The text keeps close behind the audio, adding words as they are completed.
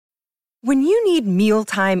When you need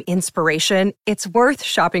mealtime inspiration, it's worth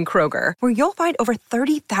shopping Kroger, where you'll find over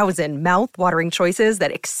 30,000 mouth-watering choices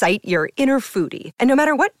that excite your inner foodie. And no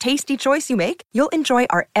matter what tasty choice you make, you'll enjoy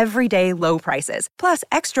our everyday low prices, plus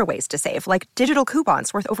extra ways to save, like digital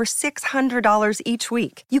coupons worth over $600 each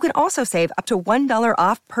week. You can also save up to $1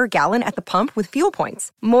 off per gallon at the pump with fuel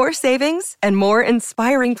points. More savings and more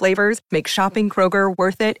inspiring flavors make shopping Kroger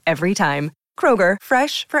worth it every time. Kroger,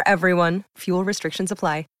 fresh for everyone. Fuel restrictions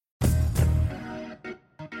apply.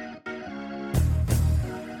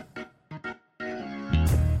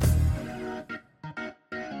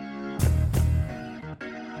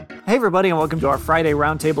 Hey everybody, and welcome to our Friday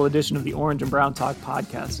Roundtable edition of the Orange and Brown Talk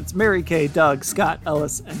podcast. It's Mary Kay, Doug, Scott,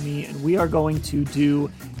 Ellis, and me, and we are going to do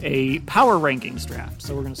a power rankings draft.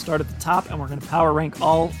 So we're going to start at the top, and we're going to power rank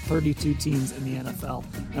all 32 teams in the NFL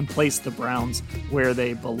and place the Browns where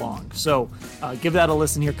they belong. So give that a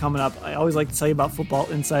listen here coming up. I always like to tell you about Football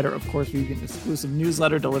Insider. Of course, you get an exclusive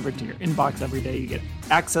newsletter delivered to your inbox every day. You get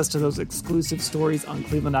access to those exclusive stories on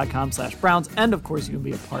cleveland.com/Browns, and of course, you can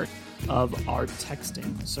be a part of our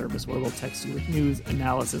texting service where we'll text you with news,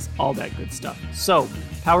 analysis, all that good stuff. So,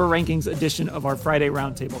 Power Rankings edition of our Friday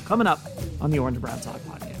Roundtable coming up on the Orange and Brown Talk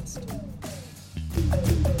podcast.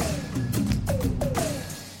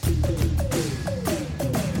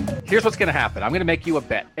 Here's what's going to happen. I'm going to make you a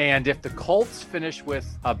bet. And if the Colts finish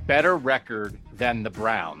with a better record than the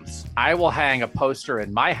Browns, I will hang a poster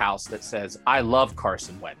in my house that says, "I love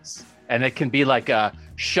Carson Wentz." And it can be like a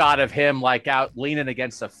shot of him like out leaning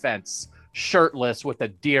against a fence, shirtless with a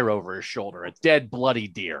deer over his shoulder, a dead, bloody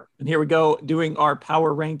deer. And here we go doing our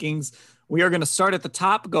power rankings. We are going to start at the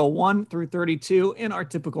top, go 1 through 32 in our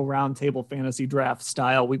typical roundtable fantasy draft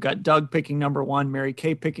style. We've got Doug picking number 1, Mary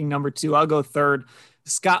Kay picking number 2. I'll go 3rd.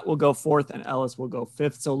 Scott will go 4th, and Ellis will go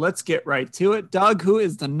 5th. So let's get right to it. Doug, who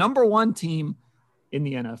is the number 1 team in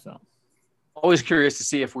the NFL? Always curious to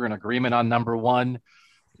see if we're in agreement on number 1.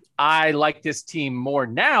 I like this team more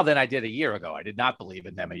now than I did a year ago. I did not believe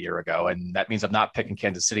in them a year ago, and that means I'm not picking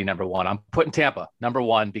Kansas City number 1. I'm putting Tampa number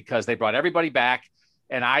 1 because they brought everybody back,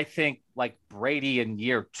 and I think like Brady in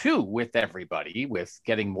year 2 with everybody, with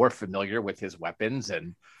getting more familiar with his weapons,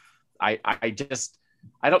 and I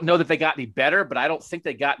don't know that they got any better, but I don't think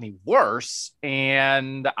they got any worse,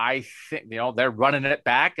 and I think they're running it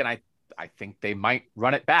back, and I think they might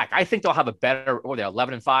run it back. I think they'll have a better, they're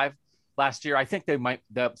 11-5. Last year, I think they might,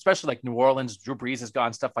 especially like New Orleans, Drew Brees is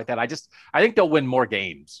gone, stuff like that. I think they'll win more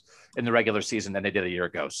games in the regular season than they did a year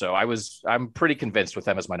ago. So I'm pretty convinced with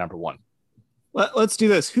them as my number 1. Let's do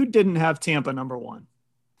this. Who didn't have Tampa number 1?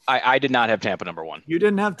 I did not have Tampa number 1. You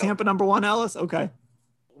didn't have Tampa number 1, Ellis? Okay.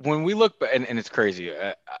 When we look, and it's crazy,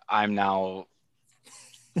 I'm now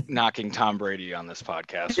knocking Tom Brady on this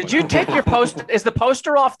podcast. Did you take your poster? Is the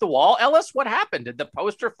poster off the wall, Ellis? What happened? Did the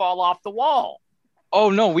poster fall off the wall? Oh,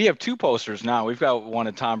 no, we have 2 posters now. We've got one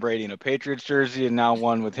of Tom Brady in a Patriots jersey and now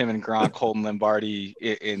one with him and Gronk holding Lombardi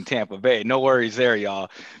in Tampa Bay. No worries there, y'all.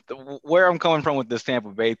 Where I'm coming from with this Tampa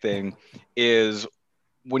Bay thing is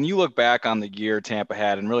when you look back on the year Tampa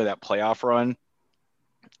had and really that playoff run,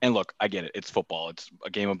 and look, I get it. It's football. It's a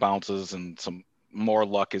game of bounces, and some more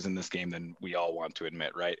luck is in this game than we all want to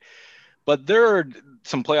admit, right? But there are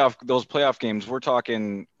some those playoff games. We're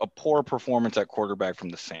talking a poor performance at quarterback from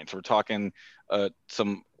the Saints. We're talking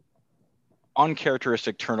some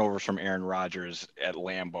uncharacteristic turnovers from Aaron Rodgers at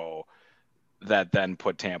Lambeau that then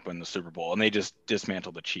put Tampa in the Super Bowl, and they just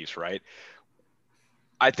dismantled the Chiefs, right?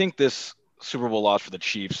 I think this Super Bowl loss for the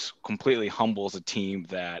Chiefs completely humbles a team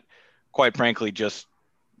that, quite frankly, just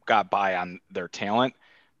got by on their talent.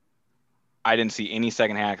 I didn't see any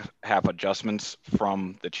second half adjustments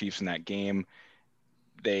from the Chiefs in that game.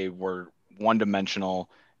 They were one-dimensional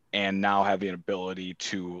and now have the ability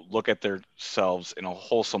to look at themselves in a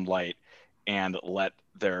wholesome light and let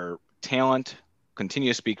their talent continue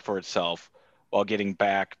to speak for itself while getting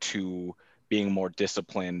back to being a more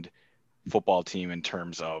disciplined football team in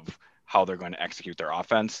terms of how they're going to execute their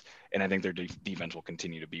offense. And I think their defense will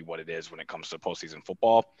continue to be what it is when it comes to postseason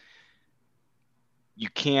football. You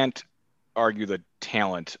can't argue the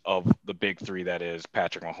talent of the big 3 that is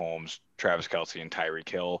Patrick Mahomes, Travis Kelce, and Tyreek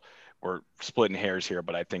Hill. We're splitting hairs here,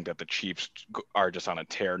 but I think that the Chiefs are just on a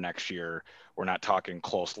tear next year. We're not talking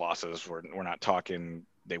close losses. We're not talking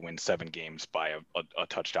they win 7 games by a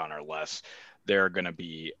touchdown or less. They're going to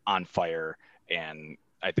be on fire and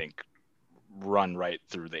I think run right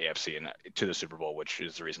through the AFC and to the Super Bowl, which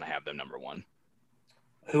is the reason I have them number 1.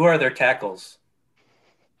 Who are their tackles?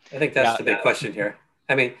 I think that's the big question here.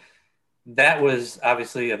 I mean, that was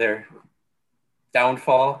obviously their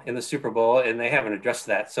downfall in the Super Bowl, and they haven't addressed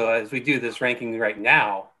that. So as we do this ranking right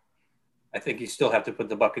now, I think you still have to put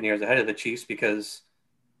the Buccaneers ahead of the Chiefs because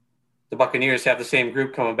the Buccaneers have the same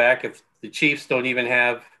group coming back. If the Chiefs don't even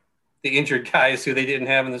have the injured guys who they didn't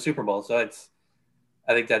have in the Super Bowl. So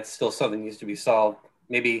I think that's still something that needs to be solved.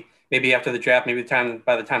 Maybe after the draft, by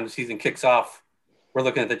the time the season kicks off, we're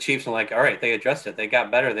looking at the Chiefs and like, all right, they addressed it. They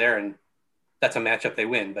got better there, and that's a matchup they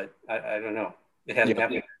win. But I don't know. It hasn't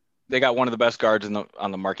happened. They got one of the best guards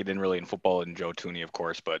on the market in football, in Joe Thuney, of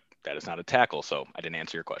course, but that is not a tackle. So I didn't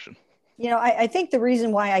answer your question. I think the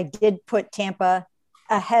reason why I did put Tampa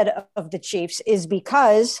ahead of the Chiefs is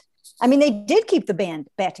because, they did keep the band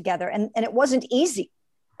back together, and it wasn't easy.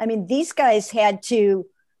 These guys had to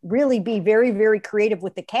really be very, very creative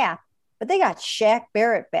with the cap, but they got Shaq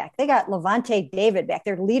Barrett back. They got Levante David back.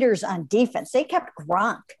 They're leaders on defense. They kept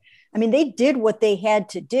Gronk. They did what they had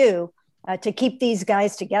to do to keep these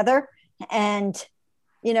guys together. And,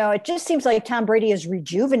 it just seems like Tom Brady is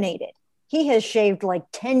rejuvenated. He has shaved like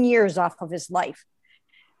 10 years off of his life.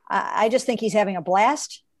 I just think he's having a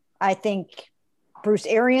blast. I think Bruce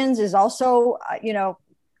Arians is also,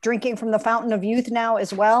 drinking from the fountain of youth now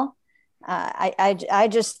as well. I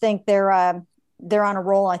just think they're on a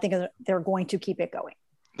roll. I think they're going to keep it going.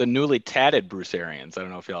 The newly tatted Bruce Arians. I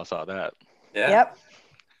don't know if y'all saw that. Yeah.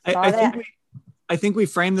 Yep. I think we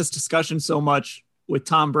framed this discussion so much with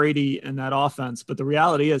Tom Brady and that offense, but the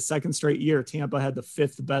reality is second straight year, Tampa had the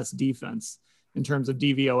 5th best defense in terms of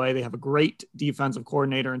DVOA. They have a great defensive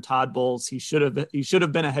coordinator in Todd Bowles. He should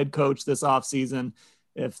have been a head coach this offseason.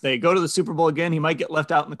 If they go to the Super Bowl again, he might get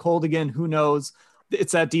left out in the cold again. Who knows?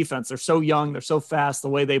 It's that defense. They're so young. They're so fast. The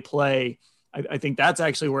way they play, I think that's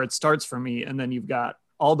actually where it starts for me. And then you've got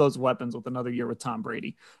all those weapons with another year with Tom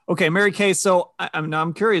Brady. Okay, Mary Kay. So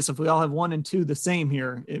I'm curious if we all have 1 and 2 the same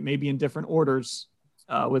here. It may be in different orders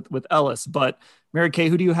with Ellis, but Mary Kay,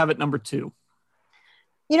 who do you have at number 2?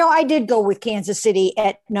 I did go with Kansas City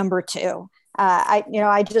at number 2.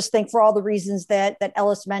 I just think for all the reasons that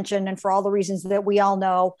Ellis mentioned and for all the reasons that we all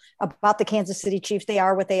know about the Kansas City Chiefs, they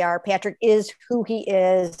are what they are. Patrick is who he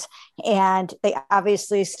is. And they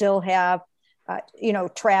obviously still have,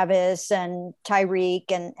 Travis and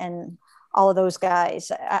Tyreek and all of those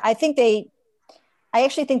guys. I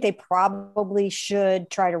actually think they probably should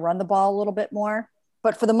try to run the ball a little bit more,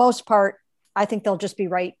 but for the most part, I think they'll just be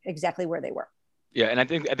right exactly where they were. Yeah, and I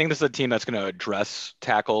think this is a team that's going to address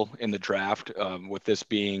tackle in the draft, with this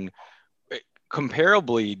being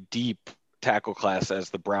comparably deep tackle class as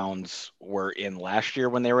the Browns were in last year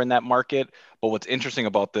when they were in that market. But what's interesting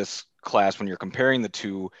about this class when you're comparing the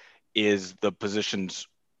two is the positions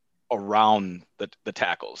around the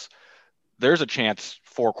tackles. There's a chance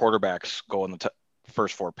 4 quarterbacks go in the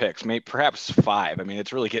first 4 picks, maybe perhaps 5.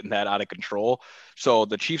 It's really getting that out of control. So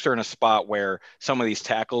the Chiefs are in a spot where some of these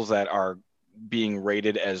tackles that are being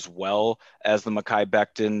rated as well as the Mekhi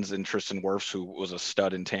Bectons and Tristan Wirfs, who was a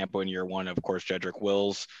stud in Tampa in year 1, of course, Jedrick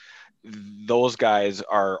Wills. Those guys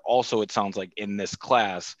are also, it sounds like, in this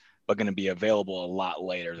class, but going to be available a lot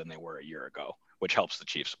later than they were a year ago, which helps the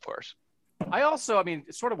Chiefs, of course. I also,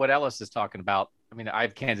 sort of what Ellis is talking about. I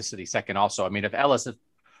have Kansas City second also. If Ellis,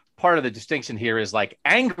 part of the distinction here is like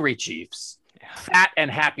angry Chiefs, fat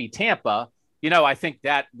and happy Tampa. I think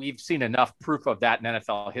that we've seen enough proof of that in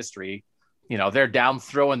NFL history. They're down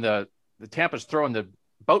throwing the Tampa's throwing the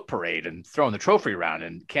boat parade and throwing the trophy around,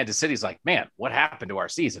 and Kansas City's like, man, what happened to our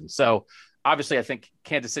season? So obviously I think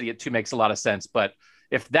Kansas City at 2 makes a lot of sense, but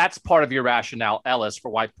if that's part of your rationale, Ellis,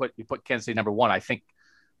 for why you put Kansas City number 1, I think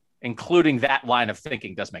including that line of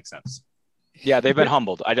thinking does make sense. Yeah, they've been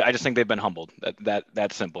humbled. I just think they've been humbled.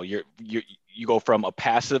 That's simple. You go from a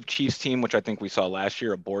passive Chiefs team, which I think we saw last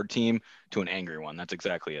year, a bored team, to an angry one. That's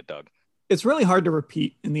exactly it, Doug. It's really hard to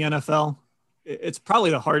repeat in the NFL. It's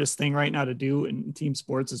probably the hardest thing right now to do in team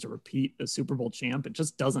sports is to repeat a Super Bowl champ. It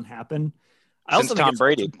just doesn't happen. Since Tom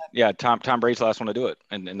Brady. Yeah, Tom Brady's the last one to do it.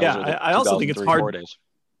 And I also think it's hard. Days.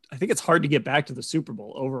 I think it's hard to get back to the Super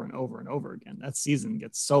Bowl over and over and over again. That season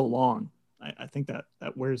gets so long. I think that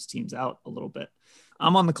wears teams out a little bit.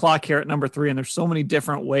 I'm on the clock here at number 3, and there's so many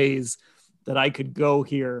different ways that I could go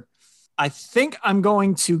here. I think I'm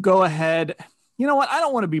going to go ahead. You know what? I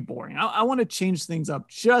don't want to be boring. I want to change things up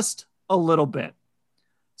just a little bit.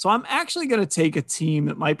 So I'm actually going to take a team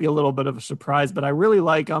that might be a little bit of a surprise, but I really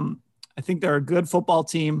like them. I think they're a good football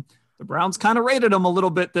team. The Browns kind of rated them a little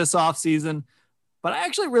bit this offseason, but I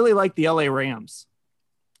actually really like the LA Rams.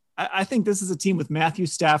 I think this is a team with Matthew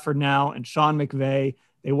Stafford now and Sean McVay.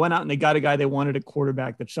 They went out and they got a guy they wanted at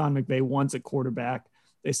quarterback that Sean McVay wants at quarterback.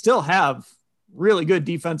 They still have really good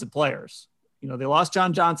defensive players. They lost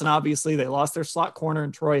John Johnson, obviously. They lost their slot corner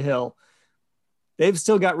in Troy Hill. They've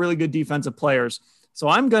still got really good defensive players. So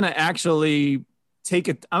I'm going to actually take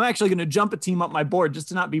it. I'm actually going to jump a team up my board just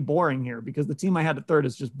to not be boring here, because the team I had at third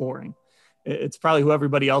is just boring. It's probably who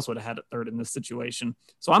everybody else would have had at third in this situation.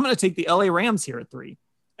 So I'm going to take the LA Rams here at 3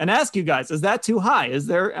 and ask you guys, is that too high?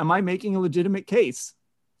 Am I making a legitimate case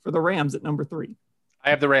for the Rams at number 3? I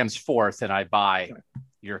have the Rams 4th, and I buy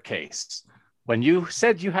your case. When you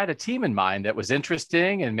said you had a team in mind that was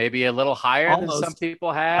interesting and maybe a little higher than some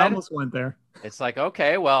people had, I almost went there. It's like,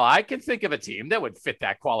 okay, well, I can think of a team that would fit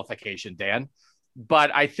that qualification, Dan.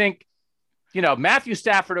 But I think, Matthew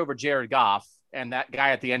Stafford over Jared Goff, and that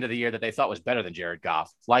guy at the end of the year that they thought was better than Jared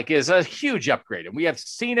Goff, is a huge upgrade. And we have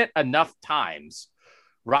seen it enough times.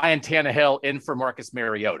 Ryan Tannehill in for Marcus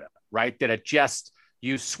Mariota, right? That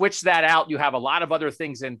you switch that out. You have a lot of other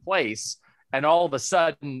things in place, and all of a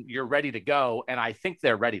sudden you're ready to go. And I think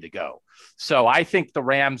they're ready to go. So I think the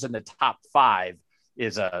Rams in the top 5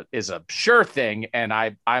 is a sure thing. And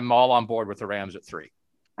I'm all on board with the Rams at 3.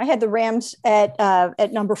 I had the Rams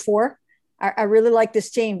at number 4. I really like this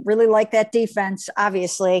team, really like that defense,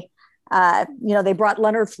 obviously. They brought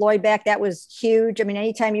Leonard Floyd back. That was huge. I mean,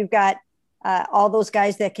 anytime you've got all those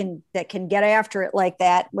guys that can get after it like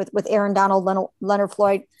that with Aaron Donald, Leonard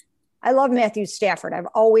Floyd. I love Matthew Stafford. I've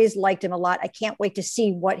always liked him a lot. I can't wait to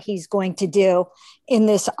see what he's going to do in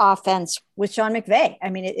this offense with Sean McVay. I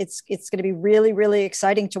mean, it's going to be really, really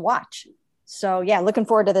exciting to watch. So, yeah, looking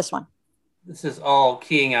forward to this one. This is all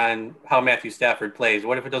keying on how Matthew Stafford plays.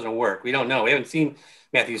 What if it doesn't work? We don't know. We haven't seen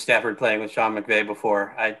Matthew Stafford playing with Sean McVay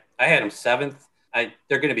before. I had him 7th. They're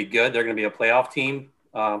going to be good. They're going to be a playoff team.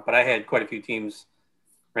 But I had quite a few teams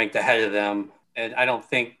ranked ahead of them. And I don't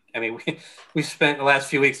think – we spent the last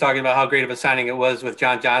few weeks talking about how great of a signing it was with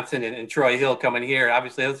John Johnson and Troy Hill coming here.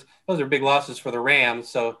 Obviously, those are big losses for the Rams.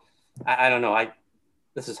 So I don't know.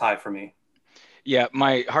 This is high for me. Yeah,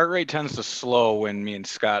 my heart rate tends to slow when me and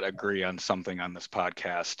Scott agree on something on this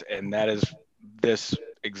podcast, and that is this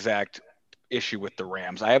exact issue with the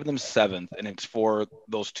Rams. I have them 7th, and it's for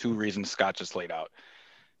those 2 reasons Scott just laid out.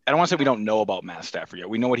 I don't want to say we don't know about Matt Stafford yet.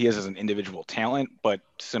 We know what he is as an individual talent, but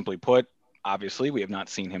simply put, obviously, we have not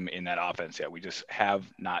seen him in that offense yet. We just have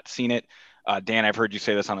not seen it. Dan, I've heard you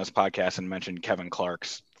say this on this podcast and mentioned Kevin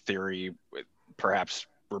Clark's theory. Perhaps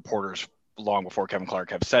reporters long before Kevin Clark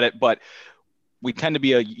have said it, but we tend to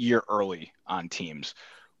be a year early on teams.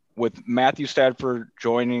 With Matthew Stafford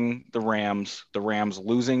joining the Rams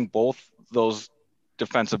losing both those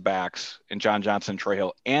defensive backs in John Johnson, Troy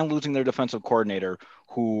Hill, and losing their defensive coordinator,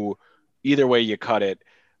 who either way you cut it,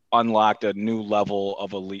 unlocked a new level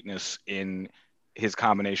of eliteness in his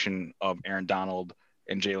combination of Aaron Donald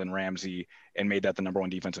and Jalen Ramsey and made that the number 1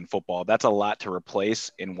 defense in football. That's a lot to replace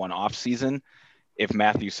in one off season. If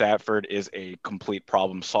Matthew Stafford is a complete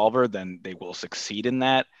problem solver, then they will succeed in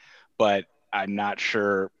that. But I'm not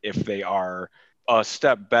sure if they are a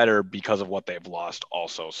step better because of what they've lost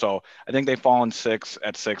also. So I think they fall in 6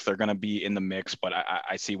 at 6. They're going to be in the mix, but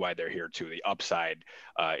I see why they're here too. The upside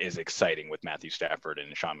is exciting with Matthew Stafford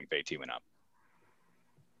and Sean McVay teaming up.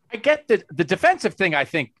 I get the defensive thing. I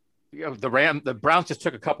think the Browns just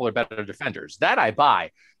took a couple of better defenders. That I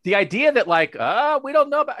buy. The idea that we don't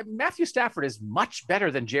know about Matthew Stafford is much better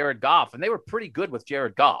than Jared Goff, and they were pretty good with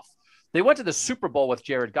Jared Goff. They went to the Super Bowl with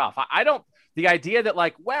Jared Goff. The idea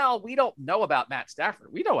that we don't know about Matt Stafford.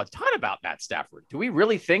 We know a ton about Matt Stafford. Do we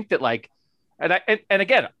really think that and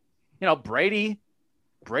again, Brady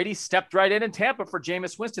stepped right in Tampa for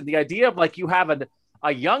Jameis Winston. The idea of you have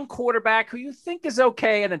a young quarterback who you think is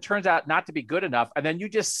okay and then turns out not to be good enough, and then you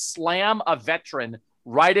just slam a veteran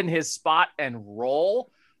right in his spot and roll,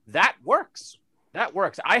 that works. That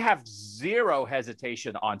works. I have zero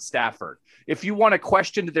hesitation on Stafford. If you want to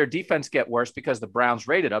question, did their defense get worse because the Browns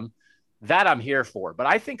rated them, that I'm here for. But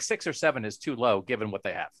I think 6 or 7 is too low given what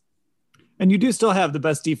they have. And you do still have the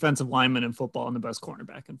best defensive lineman in football and the best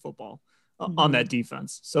cornerback in football on that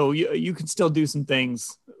defense. So you can still do some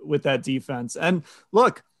things with that defense. And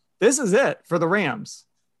look, this is it for the Rams.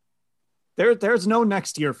 There's no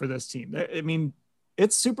next year for this team. I mean,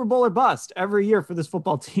 it's Super Bowl or bust every year for this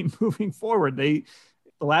football team moving forward. The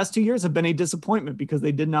last 2 years have been a disappointment because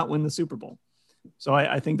they did not win the Super Bowl. So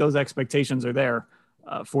I think those expectations are there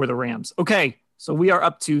for the Rams. Okay, so we are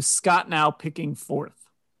up to Scott now picking 4th.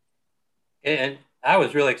 And I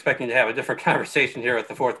was really expecting to have a different conversation here with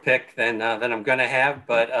the 4th pick than I'm going to have,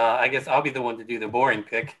 but I guess I'll be the one to do the boring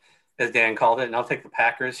pick, as Dan called it, and I'll take the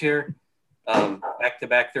Packers here.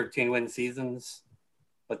 Back-to-back 13-win seasons,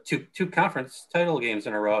 but two conference title games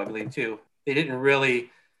in a row, I believe, too. They didn't really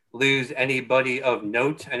lose anybody of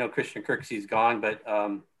note. I know Christian Kirksey's gone, but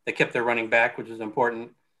they kept their running back, which is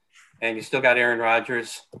important. And you still got Aaron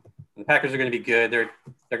Rodgers. The Packers are going to be good. They're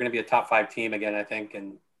going to be a top 5 team again, I think,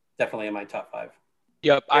 and definitely in my top 5.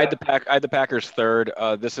 Yep, I had the Packers third.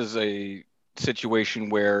 This is a situation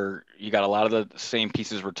where you got a lot of the same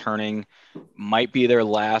pieces returning. Might be their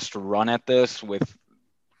last run at this with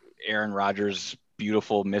Aaron Rodgers'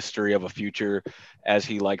 beautiful mystery of a future, as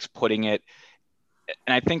he likes putting it.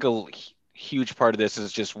 And I think a huge part of this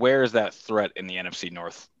is just where is that threat in the NFC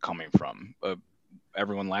North coming from?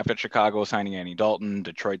 Everyone laughed at Chicago signing Andy Dalton.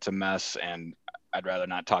 Detroit's a mess, and I'd rather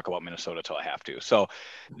not talk about Minnesota till I have to. So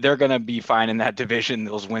they're going to be fine in that division.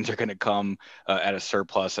 Those wins are going to come at a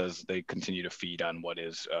surplus as they continue to feed on what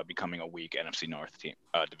is becoming a weak NFC North team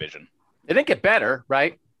division. They didn't get better,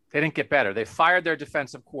 right? They didn't get better. They fired their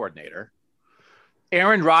defensive coordinator.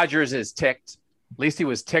 Aaron Rodgers is ticked. At least he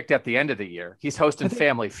was ticked at the end of the year. He's hosting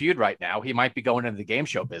Family Feud right now. He might be going into the game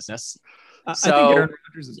show business. I think Aaron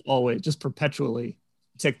Rodgers is always just perpetually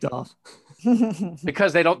ticked off.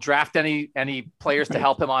 Because they don't draft any players to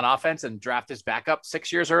help him on offense and draft his backup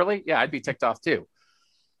 6 years early. Yeah, I'd be ticked off too.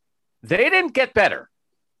 They didn't get better.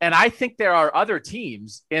 And I think there are other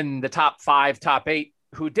teams in the top 5, top 8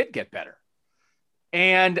 who did get better.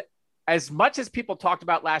 And as much as people talked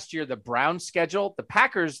about last year, the Browns schedule, the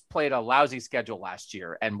Packers played a lousy schedule last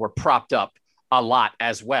year and were propped up a lot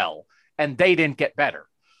as well. And they didn't get better.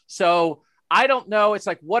 So I don't know. It's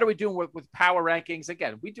like, what are we doing with power rankings?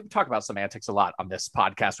 Again, we do talk about semantics a lot on this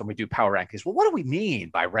podcast when we do power rankings. Well, what do we mean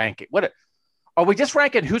by ranking? What are we just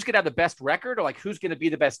ranking who's going to have the best record, or like who's going to be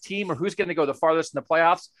the best team, or who's going to go the farthest in the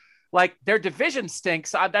playoffs? Like, their division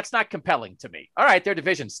stinks. That's not compelling to me. All right, their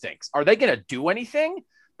division stinks. Are they going to do anything?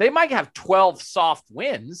 They might have 12 soft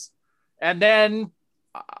wins, and then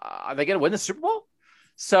are they going to win the Super Bowl?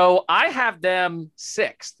 So I have them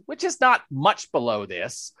 6th, which is not much below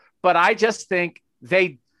this. But I just think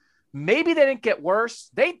maybe they didn't get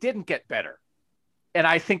worse. They didn't get better. And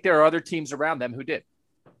I think there are other teams around them who did.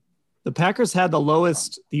 The Packers had the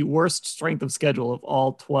worst strength of schedule of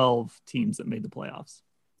all 12 teams that made the playoffs.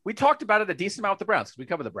 We talked about it a decent amount with the Browns because we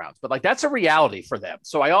cover the Browns, but like that's a reality for them.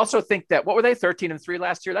 So I also think that, what were they, 13-3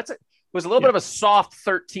 last year? Was a little bit of a soft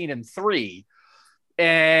 13-3.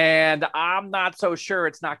 And I'm not so sure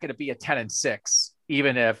it's not going to be a 10-6,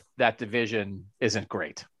 even if that division isn't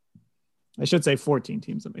great. I should say 14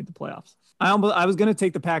 teams that made the playoffs. I was going to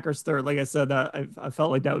take the Packers third. Like I said, I felt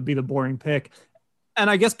like that would be the boring pick. And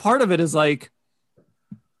I guess part of it is like,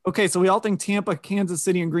 okay, so we all think Tampa, Kansas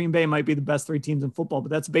City, and Green Bay might be the best 3 teams in football, but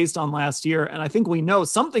that's based on last year. And I think we know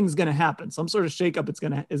something's going to happen. Some sort of shakeup is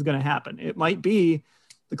going to happen. It might be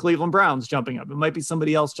the Cleveland Browns jumping up. It might be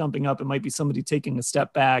somebody else jumping up. It might be somebody taking a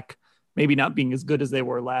step back, maybe not being as good as they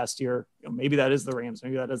were last year. Maybe that is the Rams.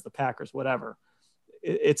 Maybe that is the Packers, whatever.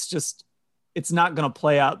 It's not going to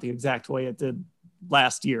play out the exact way it did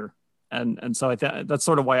last year. And so that's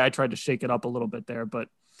sort of why I tried to shake it up a little bit there, but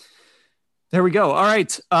there we go. All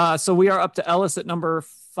right. So we are up to Ellis at number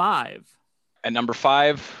 5. At number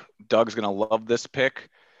 5, Doug's going to love this pick.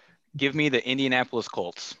 Give me the Indianapolis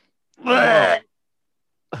Colts. Yep.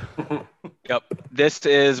 This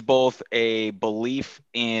is both a belief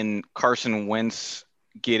in Carson Wentz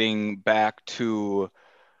getting back to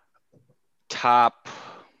top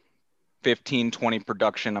 15, 20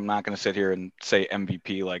 production. I'm not going to sit here and say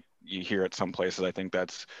MVP like you hear at some places. I think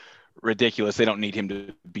that's ridiculous. They don't need him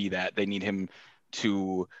to be that. They need him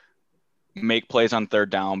to make plays on third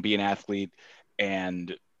down, be an athlete,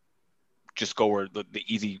 and just go where the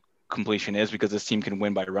easy completion is, because this team can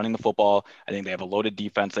win by running the football. I think they have a loaded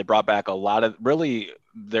defense. They brought back a lot of really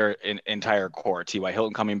their entire core. T.Y.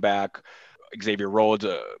 Hilton coming back, Xavier Rhodes,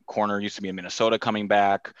 a corner used to be in Minnesota, coming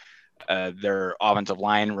back. Their offensive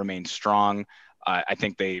line remains strong. I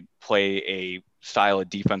think they play a style of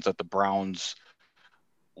defense that the Browns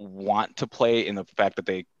want to play, in the fact that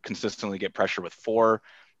they consistently get pressure with 4.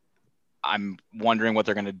 I'm wondering what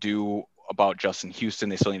they're going to do about Justin Houston.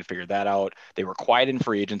 They still need to figure that out. They were quiet in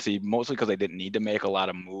free agency, mostly because they didn't need to make a lot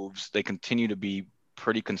of moves. They continue to be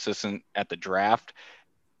pretty consistent at the draft.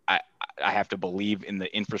 I have to believe in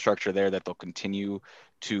the infrastructure there that they'll continue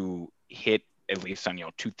to hit at least on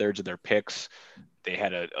 2/3 of their picks. They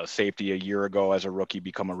had a safety a year ago as a rookie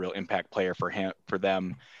become a real impact player for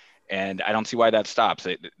them. And I don't see why that stops.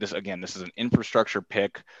 This is an infrastructure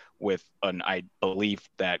pick with I believe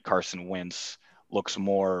that Carson Wentz looks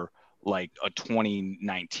more like a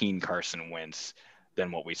 2019 Carson Wentz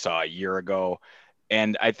than what we saw a year ago.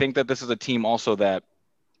 And I think that this is a team also that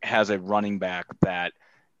has a running back that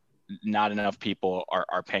not enough people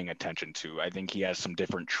are paying attention to. I think he has some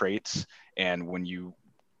different traits. And when you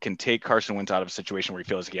can take Carson Wentz out of a situation where he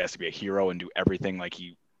feels like he has to be a hero and do everything like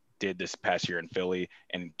he did this past year in Philly,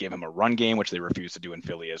 and give him a run game, which they refuse to do in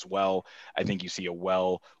Philly as well, I think you see a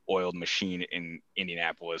well-oiled machine in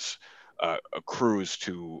Indianapolis a cruise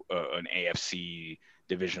to an AFC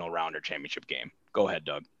divisional round or championship game. Go ahead,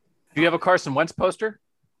 Doug. Do you have a Carson Wentz poster?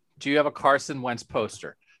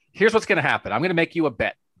 Here's what's going to happen. I'm going to make you a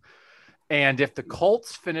bet. And if the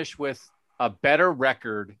Colts finish with a better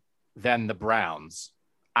record than the Browns,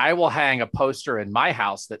 I will hang a poster in my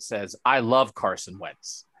house that says, I love Carson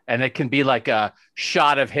Wentz. And it can be like a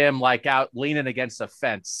shot of him like out leaning against a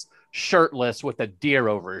fence, shirtless with a deer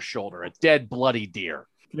over his shoulder, a dead, bloody deer.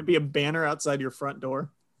 Can it be a banner outside your front door?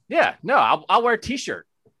 Yeah, no, I'll wear a t-shirt.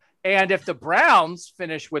 And if the Browns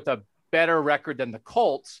finish with a better record than the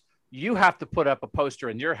Colts, you have to put up a poster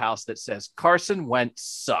in your house that says Carson Wentz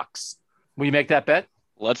sucks. Will you make that bet?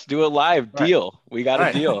 Let's do a live deal. Right. We got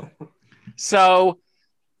a deal. So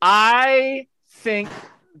I think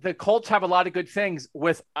the Colts have a lot of good things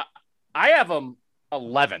with, I have them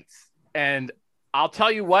 11th. And I'll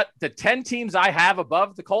tell you what, the 10 teams I have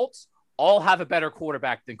above the Colts all have a better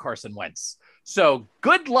quarterback than Carson Wentz. So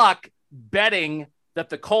good luck betting that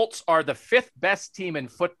the Colts are the 5th best team in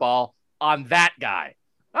football on that guy.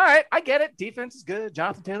 All right, I get it. Defense is good.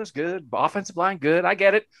 Jonathan Taylor's good. Offensive line good. I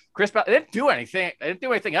get it. Chris Bell, they didn't do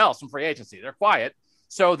anything else from free agency. They're quiet.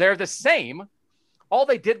 So they're the same. All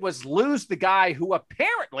they did was lose the guy who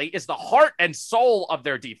apparently is the heart and soul of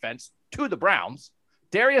their defense to the Browns.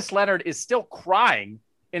 Darius Leonard is still crying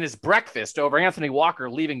in his breakfast over Anthony Walker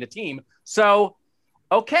leaving the team. So,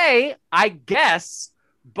 okay, I guess.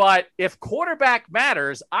 But if quarterback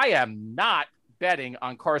matters, I am not betting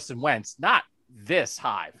on Carson Wentz. Not this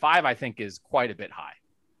high. 5, I think, is quite a bit high.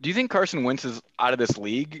 Do you think Carson Wentz is out of this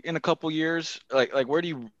league in a couple years? Like where do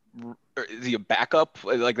you, is he a backup?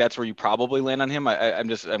 Like that's where you probably land on him.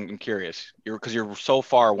 I'm curious. Because you're so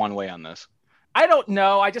far one way on this. I don't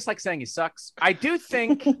know. I just like saying he sucks. I do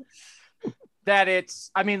think that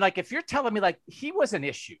if you're telling me like he was an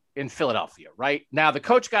issue in Philadelphia, right? Now the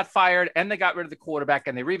coach got fired and they got rid of the quarterback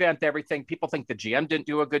and they revamped everything. People think the GM didn't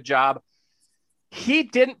do a good job. He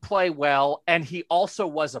didn't play well, and he also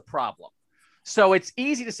was a problem. So it's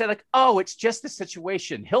easy to say like, oh, it's just the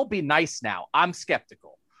situation. He'll be nice now. I'm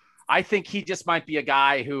skeptical. I think he just might be a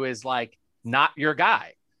guy who is like not your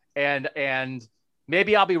guy. And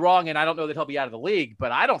maybe I'll be wrong, and I don't know that he'll be out of the league,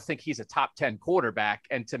 but I don't think he's a top 10 quarterback.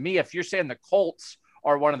 And to me, if you're saying the Colts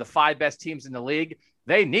are one of the 5 best teams in the league,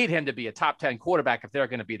 they need him to be a top 10 quarterback if they're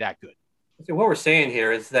going to be that good. So what we're saying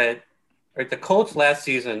here is that the Colts last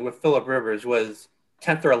season with Phillip Rivers was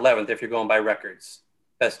 10th or 11th if you're going by records,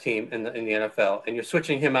 best team in the NFL, and you're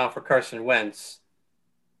switching him out for Carson Wentz,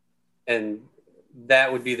 and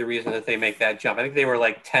that would be the reason that they make that jump. I think they were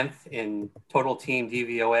like 10th in total team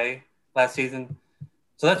DVOA last season.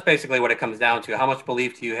 So that's basically what it comes down to. How much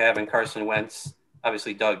belief do you have in Carson Wentz?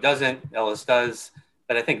 Obviously, Doug doesn't. Ellis does.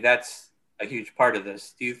 But I think that's a huge part of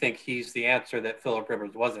this. Do you think he's the answer that Phillip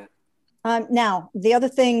Rivers wasn't? Now, the other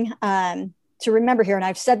thing to remember here, and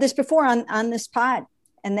I've said this before on this pod,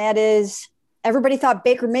 and that is everybody thought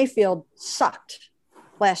Baker Mayfield sucked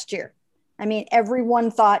last year. I mean,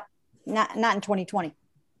 everyone thought, not in 2020.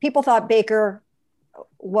 People thought Baker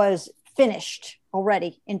was finished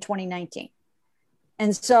already in 2019.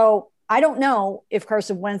 And so I don't know if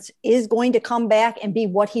Carson Wentz is going to come back and be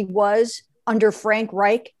what he was under Frank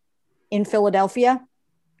Reich in Philadelphia.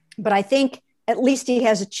 But I think at least he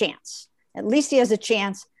has a chance.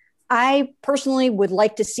 I personally would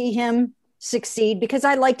like to see him succeed because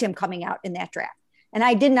I liked him coming out in that draft. And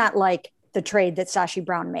I did not like the trade that Sashi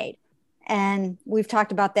Brown made. And we've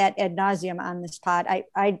talked about that ad nauseum on this pod.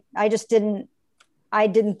 I just didn't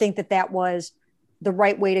think that was the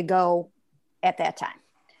right way to go at that time.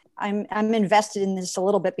 I'm invested in this a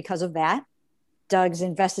little bit because of that. Doug's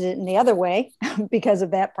invested it in the other way because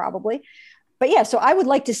of that probably. But yeah, so I would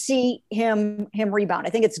like to see him rebound.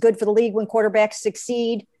 I think it's good for the league when quarterbacks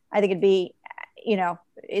succeed. I think it'd be,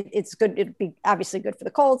 it's good. It'd be obviously good for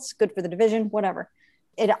the Colts, good for the division, whatever.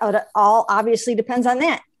 It all obviously depends on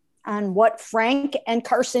that, on what Frank and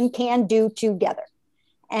Carson can do together.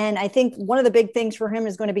 And I think one of the big things for him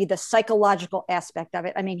is going to be the psychological aspect of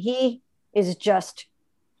it. I mean, he is just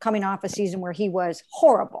coming off a season where he was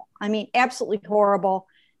horrible. I mean, absolutely horrible.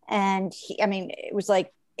 And it was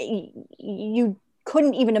like, you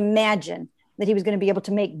couldn't even imagine that he was going to be able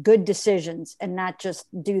to make good decisions and not just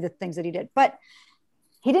do the things that he did. But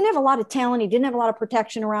he didn't have a lot of talent. He didn't have a lot of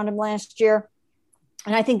protection around him last year.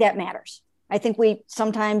 And I think that matters. I think we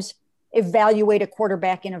sometimes evaluate a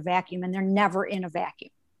quarterback in a vacuum, and they're never in a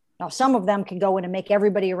vacuum. Now, some of them can go in and make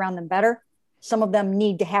everybody around them better. Some of them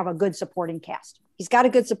need to have a good supporting cast. He's got a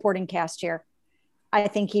good supporting cast here. I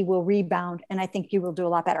think he will rebound, and I think he will do a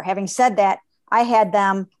lot better. Having said that, I had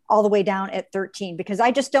them all the way down at 13 because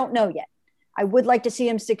I just don't know yet. I would like to see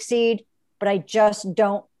him succeed, but I'm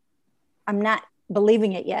not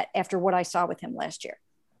believing it yet after what I saw with him last year.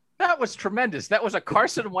 That was tremendous. That was a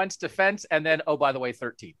Carson Wentz defense. And then, oh, by the way,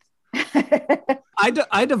 13th.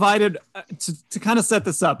 I divided to kind of set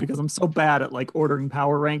this up because I'm so bad at like ordering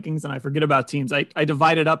power rankings and I forget about teams. I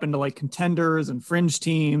divided up into like contenders and fringe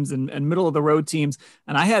teams and middle of the road teams.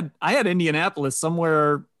 And I had Indianapolis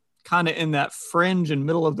somewhere kind of in that fringe and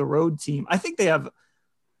middle of the road team. I think that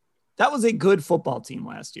was a good football team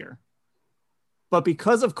last year, but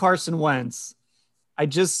because of Carson Wentz, I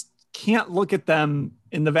just can't look at them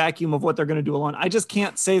in the vacuum of what they're going to do alone. I just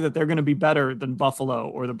can't say that they're going to be better than Buffalo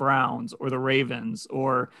or the Browns or the Ravens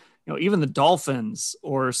or, even the Dolphins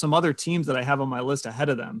or some other teams that I have on my list ahead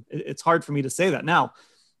of them. It's hard for me to say that. Now,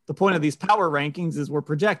 the point of these power rankings is we're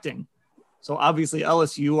projecting. So obviously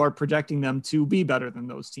LSU are projecting them to be better than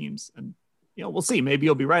those teams. And, we'll see, maybe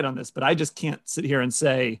you'll be right on this, but I just can't sit here and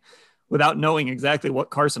say without knowing exactly what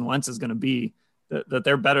Carson Wentz is going to be that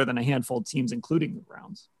they're better than a handful of teams, including the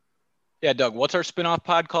Browns. Yeah, Doug, what's our spinoff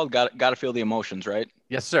pod called? Got to feel the emotions, right?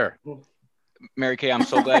 Yes, sir. Mary Kay, I'm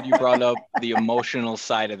so glad you brought up the emotional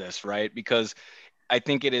side of this, right? Because I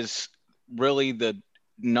think it is really the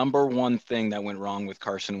number one thing that went wrong with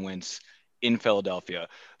Carson Wentz in Philadelphia.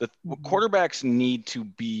 The quarterbacks need to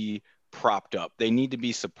be propped up. They need to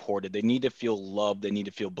be supported. They need to feel loved. They need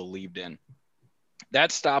to feel believed in.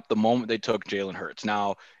 That stopped the moment they took Jalen Hurts.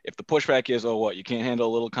 Now, if the pushback is, you can't handle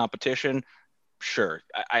a little competition, sure.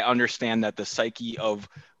 I understand that the psyche of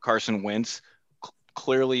Carson Wentz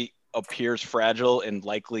clearly appears fragile and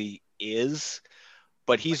likely is,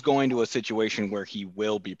 but he's going to a situation where he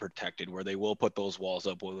will be protected, where they will put those walls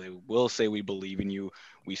up, where they will say, we believe in you,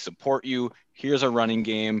 we support you, here's a running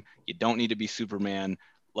game, you don't need to be Superman,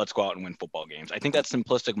 let's go out and win football games. I think that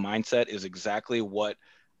simplistic mindset is exactly what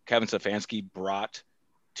Kevin Stefanski brought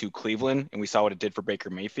to Cleveland, and we saw what it did for Baker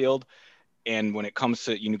Mayfield. And when it comes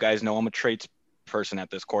to, you guys know I'm a traits person at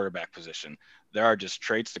this quarterback position. There are just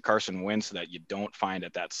traits to Carson Wentz that you don't find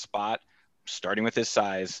at that spot, starting with his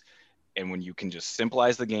size. And when you can just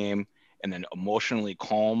simplify the game and then emotionally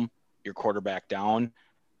calm your quarterback down,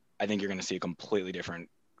 I think you're going to see a completely different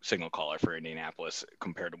signal caller for Indianapolis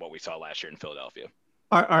compared to what we saw last year in Philadelphia.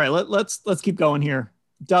 All right. Let's keep going here.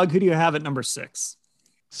 Doug, who do you have at number 6?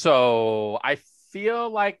 So I feel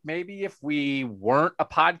like maybe if we weren't a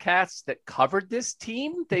podcast that covered this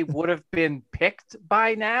team, they would have been picked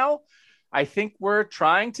by now. I think we're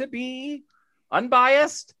trying to be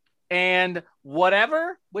unbiased and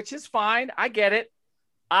whatever, which is fine. I get it.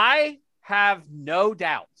 I have no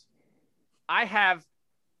doubt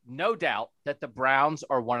that the Browns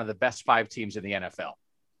are one of the best 5 teams in the NFL.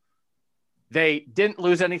 They didn't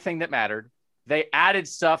lose anything that mattered. They added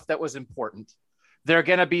stuff that was important. They're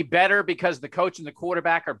going to be better because the coach and the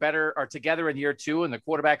quarterback are together in year 2, and the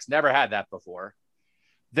quarterback's never had that before.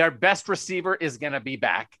 Their best receiver is going to be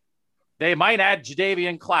back. They might add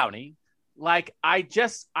Jadeveon Clowney.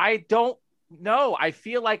 I don't know. I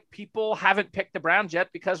feel like people haven't picked the Browns yet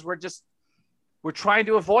because we're trying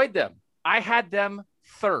to avoid them. I had them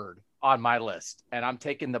 3rd on my list, and I'm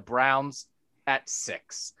taking the Browns at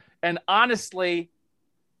 6. And honestly,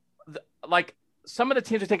 some of the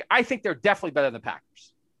teams I think they're definitely better than the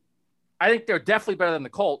Packers. I think they're definitely better than the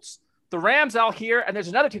Colts. The Rams out here, and there's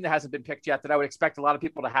another team that hasn't been picked yet that I would expect a lot of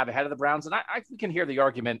people to have ahead of the Browns. And I can hear the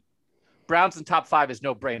argument. Browns in top 5 is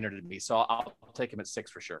no brainer to me. So I'll take them at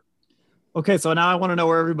 6 for sure. Okay. So now I want to know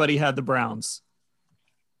where everybody had the Browns.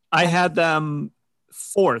 I had them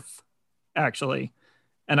 4th, actually.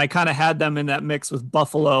 And I kind of had them in that mix with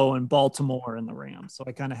Buffalo and Baltimore and the Rams. So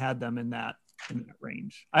I kind of had them in that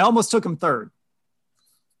range. I almost took them 3rd,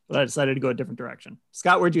 but I decided to go a different direction.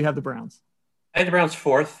 Scott, where'd you have the Browns? I had the Browns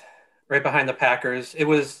 4th, right behind the Packers. It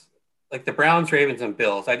was like the Browns, Ravens, and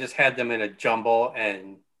Bills. I just had them in a jumble,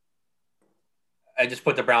 and I just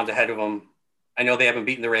put the Browns ahead of them. I know they haven't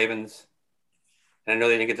beaten the Ravens, and I know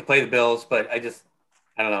they didn't get to play the Bills, but I don't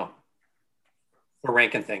know. We're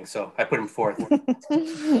ranking things, so I put them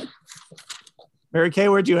 4th. Mary Kay,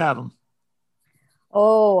 where'd you have them?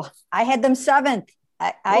 Oh, I had them 7th.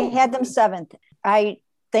 I had them 7th. I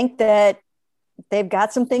think that they've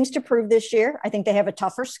got some things to prove this year. I think they have a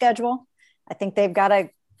tougher schedule. I think they've got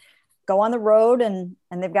to go on the road and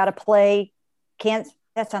they've got to play Kansas.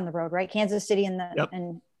 That's on the road, right? Kansas City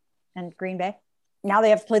and Green Bay. Now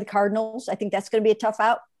they have to play the Cardinals. I think that's going to be a tough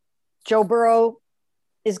out. Joe Burrow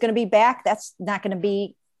is going to be back. That's not going to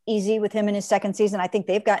be easy with him in his 2nd season. I think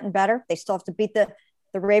they've gotten better. They still have to beat the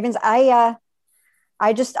Ravens. I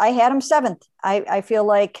had them 7th. I feel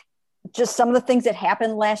like just some of the things that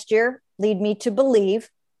happened last year lead me to believe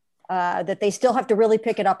that they still have to really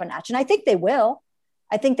pick it up a notch. And I think they will.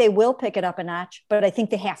 I think they will pick it up a notch, but I think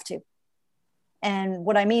they have to. And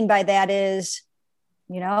what I mean by that is,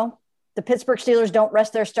 the Pittsburgh Steelers don't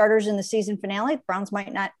rest their starters in the season finale. The Browns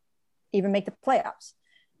might not even make the playoffs.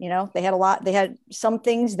 They had some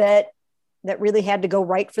things that really had to go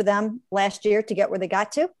right for them last year to get where they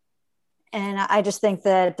got to. And I just think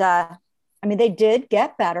that, they did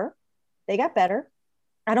get better. They got better.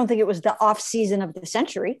 I don't think it was the off season of the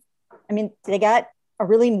century. They got a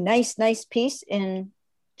really nice piece in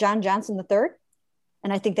John Johnson III.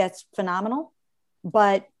 And I think that's phenomenal.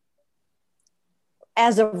 But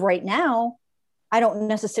as of right now, I don't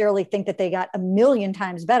necessarily think that they got a million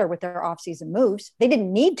times better with their offseason moves. They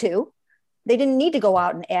didn't need to. They didn't need to go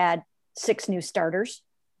out and add 6 new starters.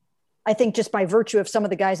 I think just by virtue of some of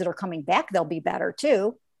the guys that are coming back, they'll be better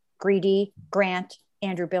too. Greedy, Grant,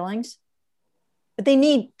 Andrew Billings. But they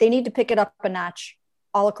need to pick it up a notch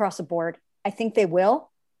all across the board. I think they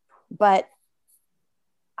will, but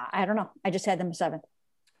I don't know. I just had them a 7.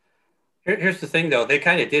 Here's the thing, though. They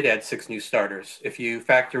kind of did add 6 new starters. If you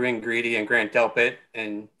factor in Greedy and Grant Delpit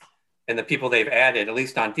and the people they've added, at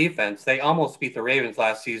least on defense, they almost beat the Ravens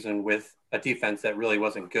last season with a defense that really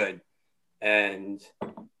wasn't good. And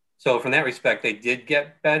so from that respect, they did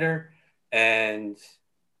get better. And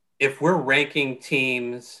if we're ranking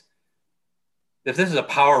teams, if this is a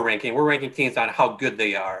power ranking, we're ranking teams on how good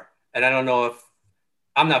they are. And I don't know if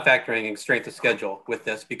I'm not factoring in strength of schedule with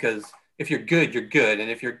this, because if you're good, you're good.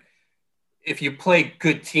 And if you play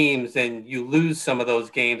good teams and you lose some of those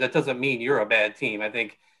games, that doesn't mean you're a bad team. I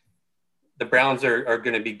think the Browns are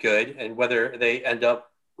going to be good, and whether they end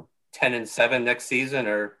up 10-7 next season,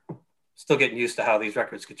 or still getting used to how these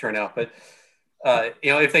records could turn out. But,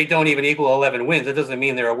 if they don't even equal 11 wins, it doesn't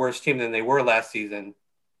mean they're a worse team than they were last season.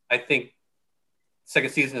 I think second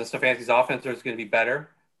season of Stefanski's offense is going to be better.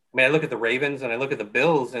 I look at the Ravens and I look at the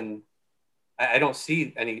Bills, and I don't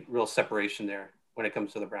see any real separation there when it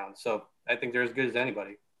comes to the Browns. So I think they're as good as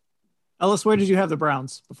anybody. Ellis, where did you have the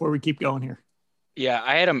Browns before we keep going here? Yeah,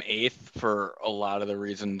 I had them 8th for a lot of the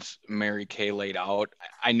reasons Mary Kay laid out.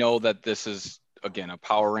 I know that this is, again, a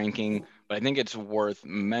power ranking, but I think it's worth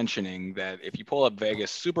mentioning that if you pull up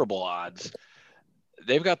Vegas Super Bowl odds,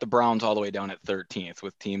 they've got the Browns all the way down at 13th,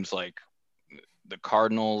 with teams like the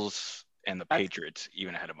Cardinals and the Patriots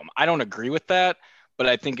even ahead of them. I don't agree with that, but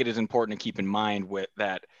I think it is important to keep in mind with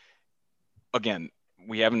that. Again,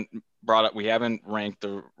 we haven't ranked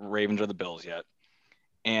the Ravens or the Bills yet.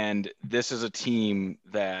 And this is a team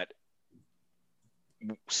that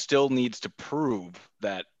still needs to prove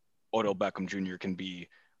that Odell Beckham Jr. can be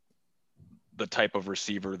the type of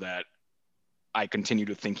receiver that I continue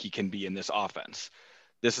to think he can be in this offense.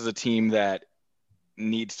 This is a team that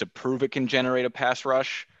needs to prove it can generate a pass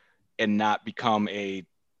rush and not become a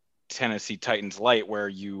Tennessee Titans light, where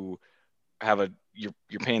you have you're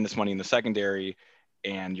paying this money in the secondary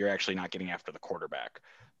and you're actually not getting after the quarterback.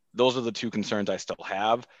 Those are the 2 concerns I still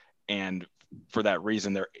have. And for that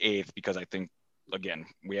reason, they're 8th, because I think, again,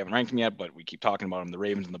 we haven't ranked them yet, but we keep talking about them. The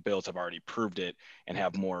Ravens and the Bills have already proved it and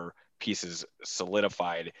have more pieces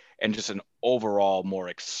solidified, and just an overall more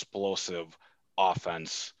explosive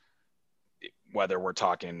offense, whether we're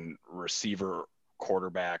talking receiver,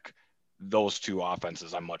 quarterback. Those 2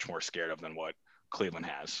 offenses I'm much more scared of than what Cleveland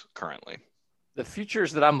has currently. The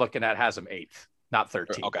futures that I'm looking at has them 8th, not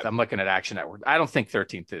 13th. Okay. I'm looking at Action Network. I don't think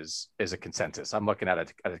 13th is a consensus. I'm looking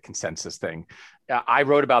at a consensus thing. I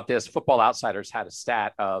wrote about this. Football Outsiders had a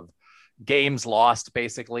stat of games lost,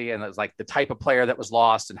 basically, and it was like the type of player that was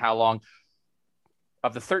lost and how long.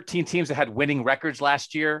 Of the 13 teams that had winning records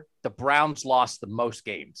last year, the Browns lost the most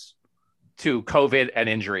games to COVID and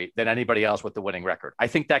injury than anybody else with the winning record. I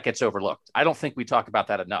think that gets overlooked. I don't think we talk about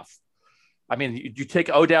that enough. You take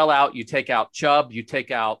Odell out, you take out Chubb, you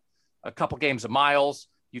take out a couple games of Miles,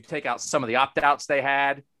 you take out some of the opt-outs they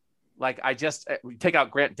had. You take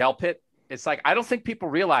out Grant Delpit. It's like, I don't think people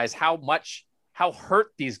realize how hurt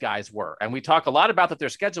these guys were. And we talk a lot about that their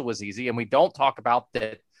schedule was easy, and we don't talk about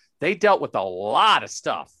that they dealt with a lot of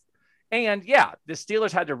stuff. And yeah, the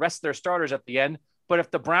Steelers had to rest their starters at the end. But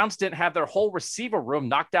if the Browns didn't have their whole receiver room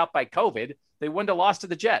knocked out by COVID, they wouldn't have lost to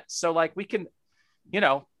the Jets. So we can,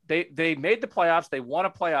 they made the playoffs. They won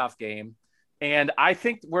a playoff game. And I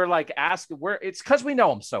think it's because we know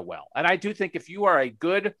them so well. And I do think if you are a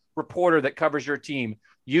good reporter that covers your team,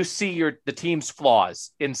 you see the team's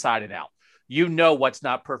flaws inside and out. You know what's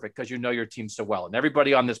not perfect because you know your team so well. And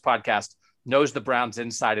everybody on this podcast knows the Browns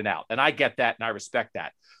inside and out. And I get that and I respect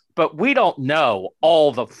that. But we don't know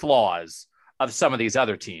all the flaws of some of these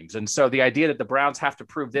other teams. And so the idea that the Browns have to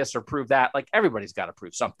prove this or prove that, everybody's got to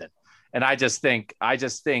prove something. And I just think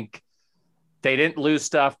they didn't lose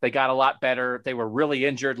stuff. They got a lot better. They were really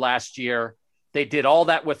injured last year. They did all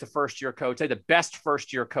that with the first-year coach. They had the best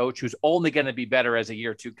first-year coach who's only going to be better as a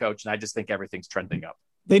year-two coach, and I just think everything's trending up.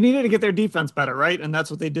 They needed to get their defense better, right? And that's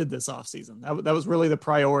what they did this offseason. That was really the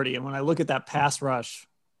priority. And when I look at that pass rush,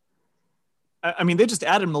 I mean, they just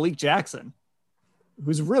added Malik Jackson,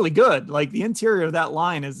 who's really good. Like, the interior of that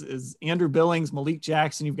line is Andrew Billings, Malik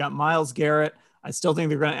Jackson. You've got Myles Garrett. I still think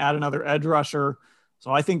they're going to add another edge rusher. So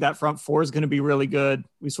I think that front four is going to be really good.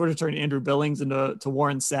 We sort of turned Andrew Billings into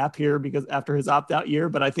Warren Sapp here because after his opt-out year,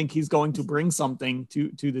 but I think he's going to bring something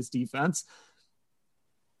to this defense.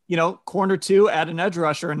 You know, corner two, add an edge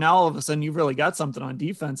rusher, and now all of a sudden you've really got something on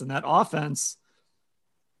defense, and that offense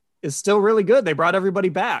is still really good. They brought everybody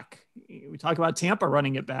back. We talk about Tampa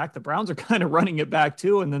running it back. The Browns are kind of running it back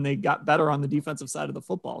too, and then they got better on the defensive side of the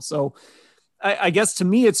football. So I guess to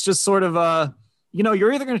me, it's just sort of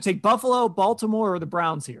you're either going to take Buffalo, Baltimore, or the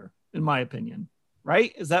Browns here, in my opinion,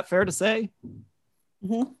 right? Is that fair to say?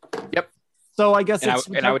 Mm-hmm. Yep. So I guess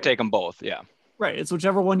I would take them both. Yeah. Right. It's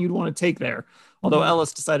whichever one you'd want to take there. Although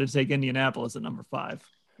Ellis decided to take Indianapolis at number 5.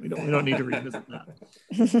 We don't need to revisit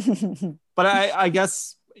that. But I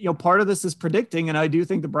guess, part of this is predicting, and I do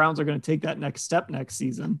think the Browns are going to take that next step next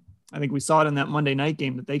season. I think we saw it in that Monday night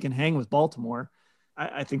game that they can hang with Baltimore.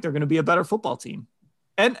 I think they're going to be a better football team.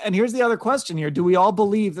 And here's the other question here. Do we all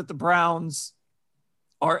believe that the Browns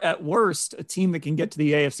are at worst a team that can get to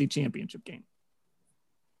the AFC Championship game?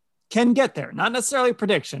 Can get there. Not necessarily a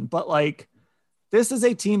prediction, but this is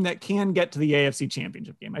a team that can get to the AFC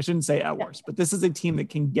Championship game. I shouldn't say at worst, but this is a team that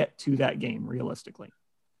can get to that game realistically.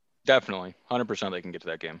 Definitely. 100% they can get to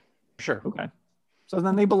that game. Sure. Okay. So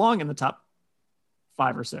then they belong in the top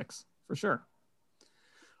 5 or 6 for sure.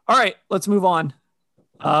 All right, let's move on.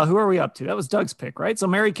 Who are we up to? That was Doug's pick, right? So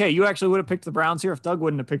Mary Kay, you actually would have picked the Browns here if Doug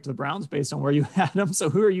wouldn't have picked the Browns based on where you had them. So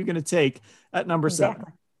who are you going to take at number 7?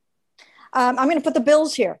 I'm going to put the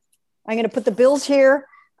Bills here.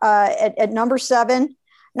 At number 7.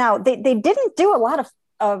 Now they didn't do a lot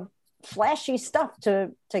of flashy stuff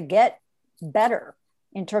to get better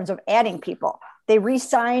in terms of adding people. They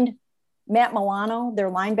re-signed Matt Milano,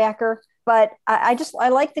 their linebacker, but I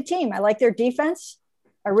like the team. I like their defense.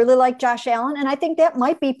 I really like Josh Allen. And I think that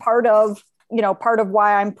might be part of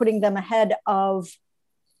why I'm putting them ahead of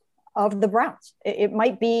the Browns. It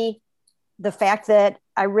might be the fact that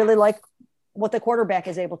I really like what the quarterback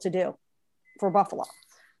is able to do for Buffalo.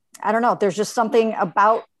 I don't know. There's just something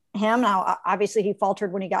about him. Now, obviously he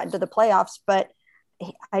faltered when he got into the playoffs, but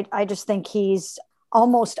I just think he's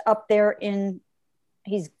almost up there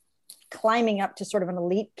he's climbing up to sort of an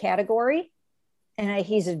elite category, and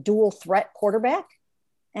he's a dual threat quarterback.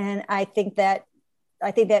 And I think that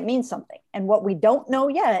means something. And what we don't know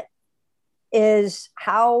yet is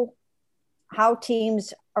how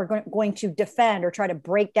teams are going to defend or try to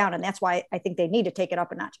break down. And that's why I think they need to take it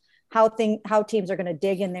up a notch. How teams are going to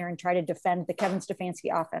dig in there and try to defend the Kevin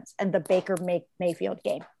Stefanski offense and the Baker Mayfield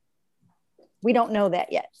game. We don't know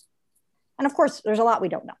that yet. And of course, there's a lot we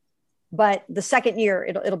don't know. But the second year,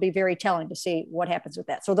 it'll be very telling to see what happens with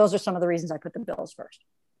that. So those are some of the reasons I put the Bills first.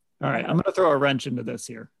 All right, I'm going to throw a wrench into this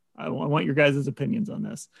here. I want your guys' opinions on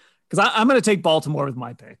this because I'm going to take Baltimore with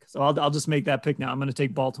my pick. So I'll just make that pick now. I'm going to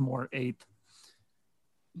take Baltimore 8th.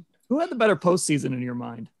 Who had the better postseason in your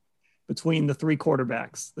mind between the 3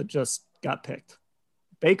 quarterbacks that just got picked?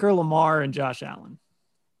 Baker, Lamar, and Josh Allen.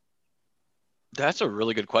 That's a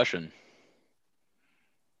really good question.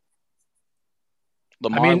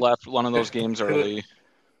 Lamar left one of those games early.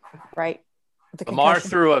 Right. Lamar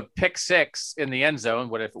threw a pick 6 in the end zone.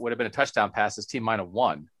 What if it would have been a touchdown pass? His team might have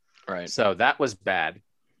won. Right. So that was bad.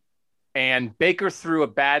 And Baker threw a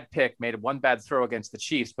bad pick, made one bad throw against the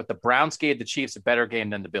Chiefs, but the Browns gave the Chiefs a better game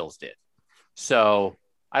than the Bills did. So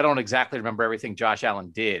I don't exactly remember everything Josh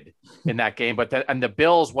Allen did in that game, but the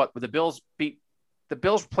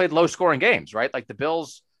Bills played low scoring games, right? Like the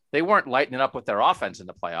Bills, they weren't lighting it up with their offense in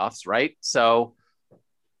the playoffs, right? So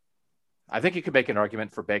I think you could make an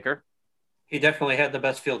argument for Baker. He definitely had the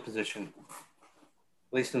best field position,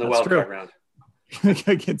 at least in the wild card round.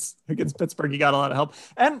 against Pittsburgh, he got a lot of help.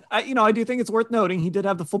 And I do think it's worth noting he did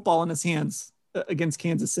have the football in his hands against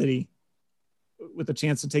Kansas City with a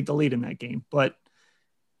chance to take the lead in that game. But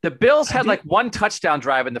the Bills had one touchdown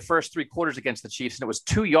drive in the first 3 quarters against the Chiefs, and it was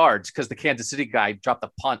 2 yards because the Kansas City guy dropped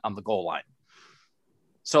a punt on the goal line.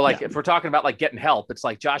 So if we're talking about getting help, it's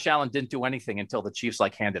like Josh Allen didn't do anything until the Chiefs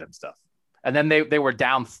handed him stuff. And then they were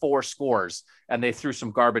down 4 scores and they threw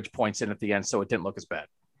some garbage points in at the end. So it didn't look as bad.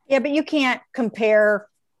 Yeah, but you can't compare.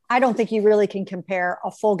 I don't think you really can compare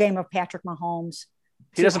a full game of Patrick Mahomes.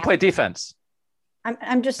 He doesn't play defense.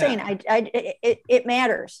 I'm just saying, it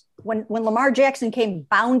matters. When Lamar Jackson came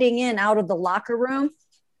bounding in out of the locker room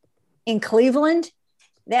in Cleveland,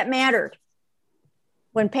 that mattered.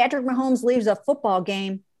 When Patrick Mahomes leaves a football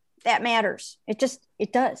game, that matters. It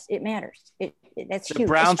does. It matters. That's huge. The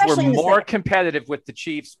Browns were more competitive with the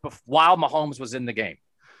Chiefs while Mahomes was in the game.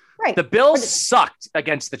 Right. The Bills sucked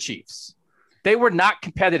against the Chiefs. They were not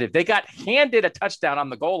competitive. They got handed a touchdown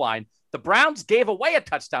on the goal line. The Browns gave away a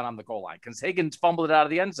touchdown on the goal line because Higgins fumbled it out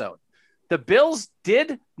of the end zone. The Bills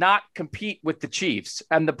did not compete with the Chiefs,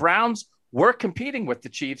 and the Browns were competing with the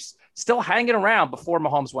Chiefs, still hanging around before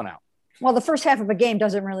Mahomes went out. Well, the first half of a game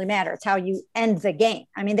doesn't really matter. It's how you end the game.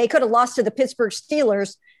 I mean, they could have lost to the Pittsburgh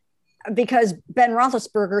Steelers because Ben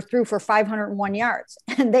Roethlisberger threw for 501 yards,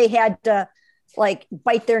 and they had to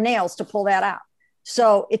bite their nails to pull that out.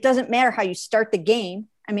 So it doesn't matter how you start the game.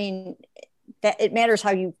 I mean, that it matters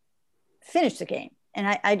how you finish the game.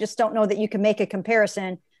 And I just don't know that you can make a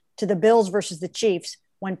comparison to the Bills versus the Chiefs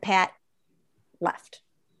when Pat left.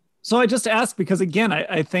 So I just asked because, again,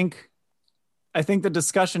 I think the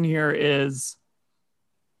discussion here is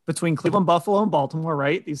between Cleveland, Buffalo, and Baltimore,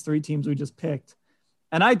 right? These three teams we just picked.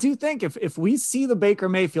 And I do think if we see the Baker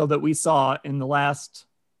Mayfield that we saw in the last,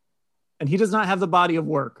 and he does not have the body of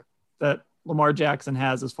work that Lamar Jackson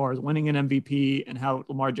has as far as winning an MVP and how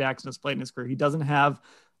Lamar Jackson has played in his career. He doesn't have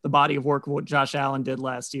the body of work of what Josh Allen did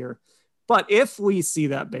last year. But if we see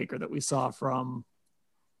that Baker that we saw from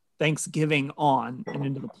Thanksgiving on and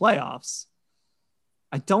into the playoffs,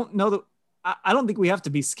 I don't know that I don't think we have to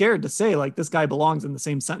be scared to say this guy belongs in the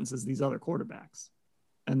same sentence as these other quarterbacks,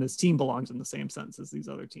 and this team belongs in the same sentence as these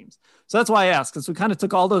other teams. So that's why I asked, because we kind of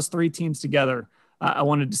took all those three teams together. I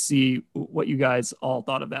wanted to see what you guys all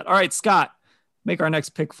thought of that. All right, Scott, make our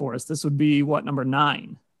next pick for us. This would be number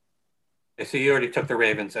 9. So you already took the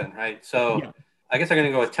Ravens in, right? So yeah. I guess I'm going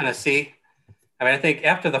to go with Tennessee. I mean, I think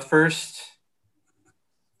after the first,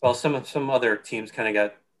 some other teams kind of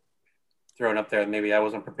got thrown up there. Maybe I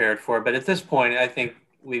wasn't prepared for, but at this point, I think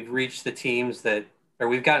we've reached the teams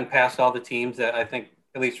we've gotten past all the teams that I think,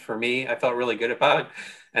 at least for me, I felt really good about.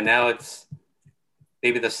 And now it's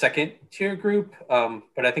maybe the second tier group.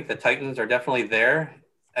 But I think the Titans are definitely there,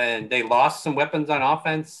 and they lost some weapons on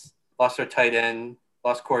offense, lost their tight end,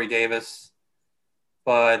 lost Corey Davis,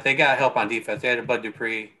 but they got help on defense. They had Bud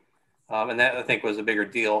Dupree. And that I think was a bigger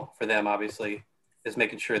deal for them, obviously, is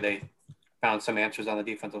making sure they found some answers on the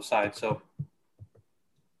defensive side. So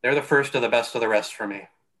they're the first of the best of the rest for me.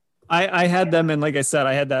 I had them, and like I said,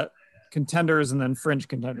 I had that contenders and then fringe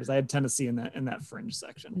contenders. I had Tennessee in that fringe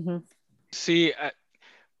section. Mm-hmm. See,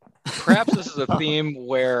 perhaps this is a theme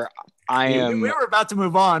where I am. We were about to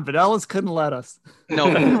move on, but Ellis couldn't let us.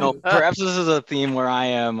 No. Perhaps this is a theme where I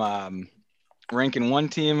am ranking one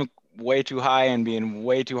team way too high and being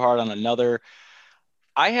way too hard on another.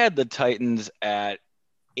 I had the Titans at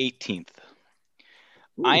 18th.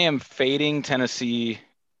 Ooh. I am fading Tennessee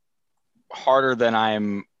harder than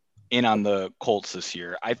I'm in on the Colts this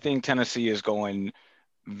year. I think Tennessee is going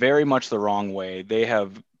very much the wrong way. They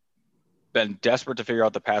have been desperate to figure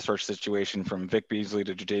out the pass rush situation, from Vic Beasley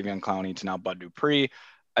to Jadeveon Clowney to now Bud Dupree.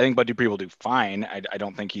 I think Bud Dupree will do fine. I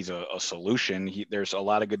don't think he's a solution. There's a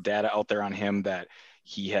lot of good data out there on him that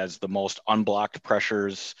he has the most unblocked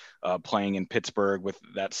pressures playing in Pittsburgh with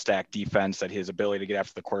that stacked defense, that his ability to get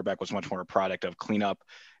after the quarterback was much more a product of cleanup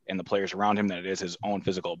and the players around him than it is his own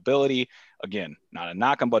physical ability. Again, not a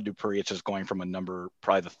knock on Bud Dupree. It's just going from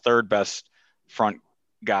probably the third best front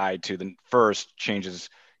guy to the first changes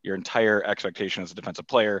your entire expectation as a defensive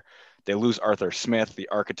player. They lose Arthur Smith, the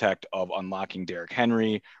architect of unlocking Derrick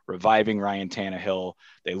Henry, reviving Ryan Tannehill.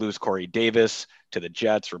 They lose Corey Davis to the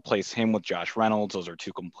Jets, replace him with Josh Reynolds. Those are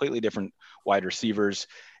two completely different wide receivers.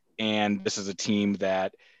 And this is a team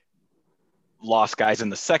that lost guys in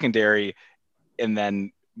the secondary, and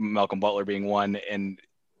then Malcolm Butler being one. And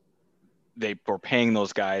they were paying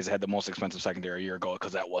those guys, had the most expensive secondary a year ago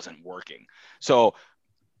because that wasn't working. So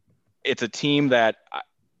it's a team that –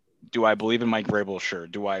 do I believe in Mike Vrabel? Sure.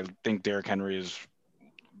 Do I think Derrick Henry is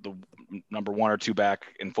the number 1 or 2 back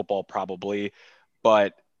in football? Probably.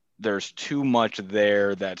 But there's too much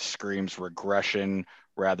there that screams regression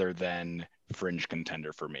rather than fringe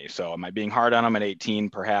contender for me. So am I being hard on them at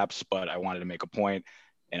 18? Perhaps, but I wanted to make a point,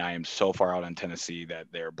 and I am so far out on Tennessee that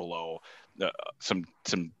they're below some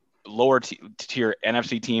lower tier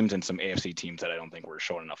NFC teams and some AFC teams that I don't think we're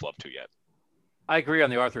showing enough love to yet. I agree on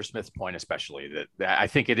the Arthur Smith point, especially that I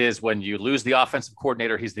think it is when you lose the offensive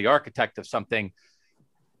coordinator, he's the architect of something.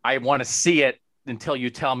 I want to see it until you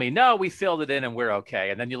tell me, no, we filled it in and we're okay.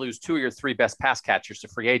 And then you lose 2 of your 3 best pass catchers to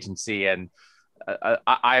free agency. And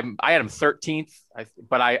I had him 13th,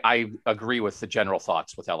 but I agree with the general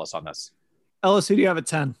thoughts with Ellis on this. Ellis, who do you have at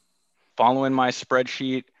 10? Following my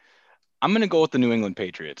spreadsheet, I'm going to go with the New England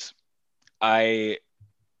Patriots. I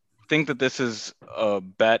think that this is a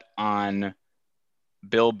bet on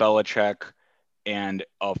Bill Belichick and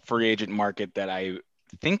a free agent market that I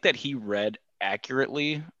think that he read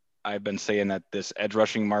accurately. I've been saying that this edge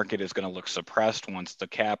rushing market is going to look suppressed once the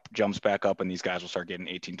cap jumps back up and these guys will start getting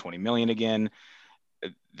 18, 20 million again.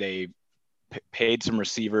 They paid some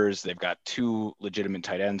receivers. They've got 2 legitimate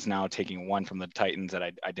tight ends now, taking one from the Titans that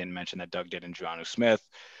I didn't mention that Doug did, in Jonnu Smith.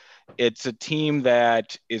 It's a team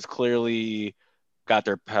that is clearly got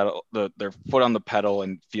their foot on the pedal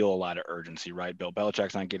and feel a lot of urgency, right? Bill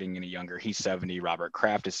Belichick's not getting any younger. He's 70. Robert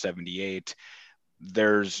Kraft is 78.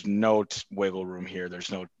 There's no wiggle room here.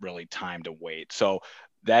 There's no really time to wait. So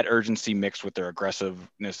that urgency mixed with their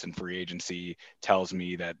aggressiveness and free agency tells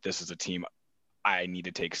me that this is a team I need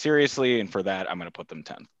to take seriously. And for that, I'm going to put them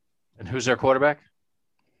 10th. And who's their quarterback?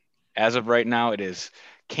 As of right now, it is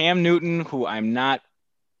Cam Newton, who I'm not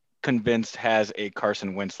convinced has a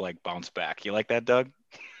Carson Wentz-like bounce back. You like that, Doug?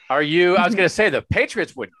 I was going to say the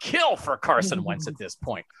Patriots would kill for Carson Wentz at this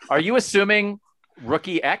point. Are you assuming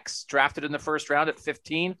rookie X drafted in the first round at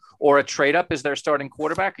 15 or a trade up is their starting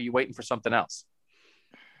quarterback? Are you waiting for something else?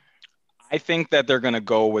 I think that they're going to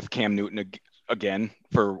go with Cam Newton again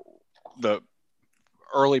for the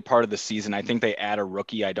early part of the season. I think they add a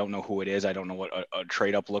rookie. I don't know who it is. I don't know what a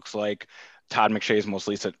trade up looks like. Todd McShay's most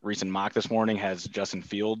recent mock this morning has Justin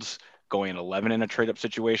Fields going 11 in a trade up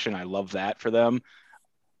situation. I love that for them.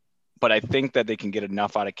 But I think that they can get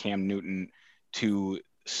enough out of Cam Newton to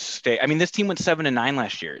stay. I mean, this team went 7-9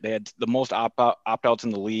 last year. They had the most opt-outs in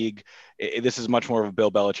the league. This is much more of a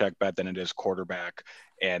Bill Belichick bet than it is quarterback.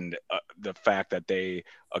 And the fact that they,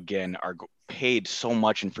 again, are paid so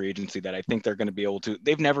much in free agency that I think they're going to be able to –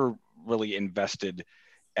 they've never really invested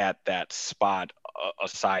at that spot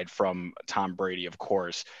aside from Tom Brady, of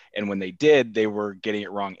course. And when they did, they were getting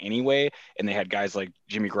it wrong anyway. And they had guys like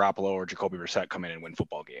Jimmy Garoppolo or Jacoby Brissett come in and win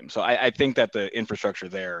football games. So I think that the infrastructure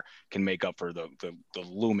there can make up for the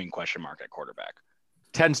looming question mark at quarterback.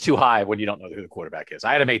 10's too high when you don't know who the quarterback is.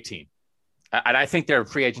 I had him 18. And I think their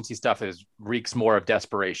free agency stuff reeks more of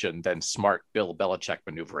desperation than smart Bill Belichick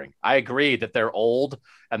maneuvering. I agree that they're old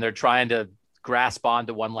and they're trying to grasp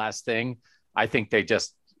onto one last thing. I think they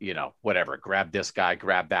just, whatever, grab this guy,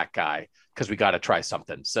 grab that guy, because we got to try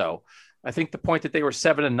something. So I think the point that they were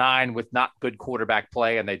 7-9 with not good quarterback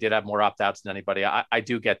play, and they did have more opt-outs than anybody. I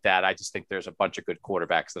do get that. I just think there's a bunch of good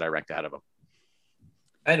quarterbacks that I ranked ahead of them.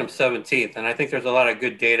 I had them 17th, and I think there's a lot of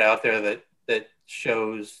good data out there that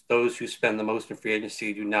shows those who spend the most in free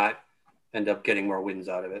agency do not end up getting more wins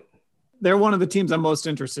out of it. They're one of the teams I'm most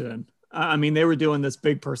interested in. I mean, they were doing this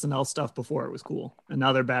big personnel stuff before it was cool, and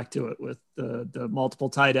now they're back to it with the multiple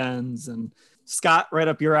tight ends. And Scott, right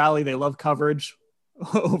up your alley. They love coverage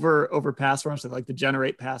over pass rush. They like to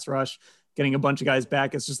generate pass rush, getting a bunch of guys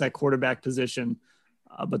back. It's just that quarterback position.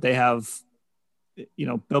 But they have,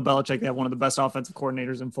 Bill Belichick. They have one of the best offensive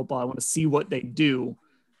coordinators in football. I want to see what they do.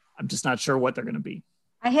 I'm just not sure what they're going to be.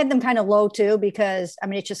 I had them kind of low too, because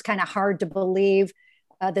it's just kind of hard to believe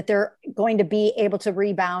that they're going to be able to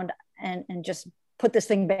rebound and just put this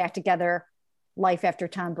thing back together, life after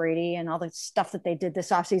Tom Brady and all the stuff that they did this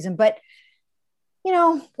offseason. But,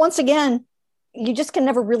 once again, you just can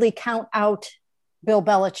never really count out Bill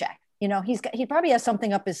Belichick. He probably has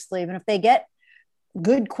something up his sleeve. And if they get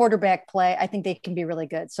good quarterback play, I think they can be really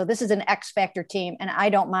good. So this is an X factor team, and I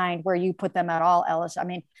don't mind where you put them at all, Ellis. I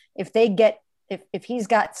mean, if he's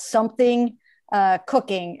got something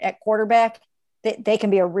cooking at quarterback, they can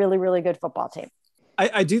be a really, really good football team.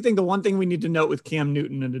 I do think the one thing we need to note with Cam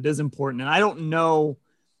Newton, and it is important, and I don't know,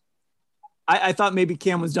 I thought maybe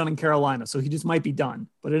Cam was done in Carolina, so he just might be done.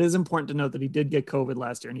 But it is important to note that he did get COVID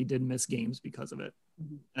last year, and he did miss games because of it.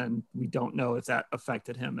 And we don't know if that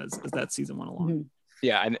affected him as that season went along. Mm-hmm.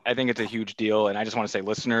 Yeah, I think it's a huge deal. And I just want to say,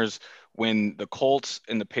 listeners, when the Colts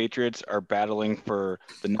and the Patriots are battling for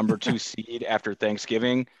the number 2 seed after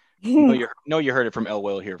Thanksgiving, you heard it from El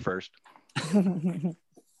Will here first.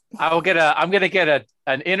 I'm going to get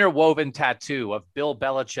an interwoven tattoo of Bill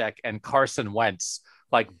Belichick and Carson Wentz,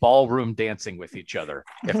 like ballroom dancing with each other,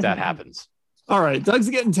 if that happens. All right. Doug's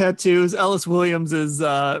getting tattoos. Ellis Williams is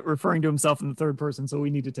referring to himself in the third person. So we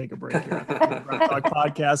need to take a break here. Dog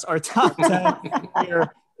Podcast. Our top 10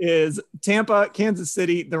 here is Tampa, Kansas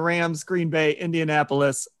City, the Rams, Green Bay,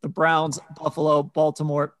 Indianapolis, the Browns, Buffalo,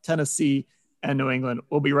 Baltimore, Tennessee, and New England.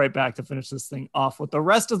 We'll be right back to finish this thing off with the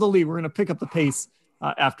rest of the league. We're going to pick up the pace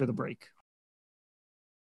after the break.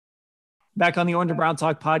 Back on the Orange and Brown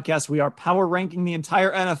Talk podcast, we are power ranking the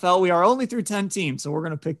entire NFL. We are only through 10 teams, so we're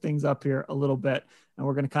going to pick things up here a little bit, and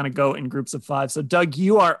we're going to kind of go in groups of 5. So, Doug,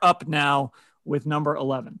 you are up now with number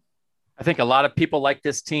 11. I think a lot of people like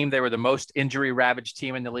this team. They were the most injury-ravaged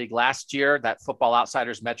team in the league last year. That Football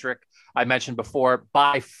Outsiders metric I mentioned before,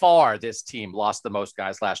 by far, this team lost the most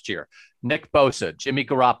guys last year. Nick Bosa, Jimmy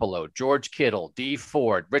Garoppolo, George Kittle, Dee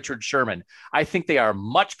Ford, Richard Sherman. I think they are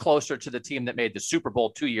much closer to the team that made the Super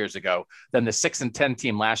Bowl 2 years ago than the 6-10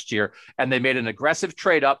 team last year. And they made an aggressive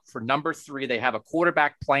trade up for number 3. They have a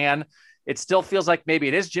quarterback plan. It still feels like maybe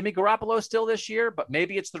it is Jimmy Garoppolo still this year, but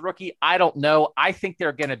maybe it's the rookie. I don't know. I think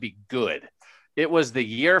they're going to be good. It was the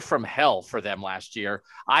year from hell for them last year.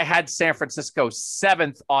 I had San Francisco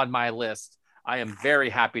 7th on my list. I am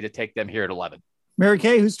very happy to take them here at 11. Mary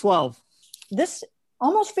Kay, who's 12? This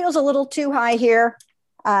almost feels a little too high here.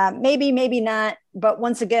 Maybe not. But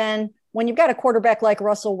once again, when you've got a quarterback like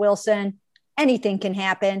Russell Wilson, anything can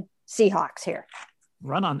happen. Seahawks here.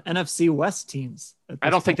 Run on NFC West teams. I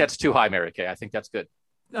don't think that's too high, Mary Kay. I think that's good.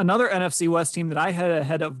 Another NFC West team that I had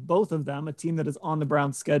ahead of both of them, a team that is on the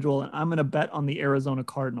Browns schedule, and I'm going to bet on the Arizona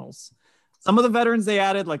Cardinals. Some of the veterans they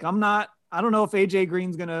added, like I don't know if AJ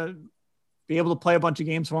Green's going to be able to play a bunch of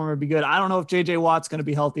games for him or be good. I don't know if JJ Watt's going to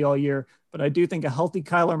be healthy all year, but I do think a healthy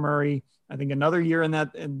Kyler Murray, I think another year in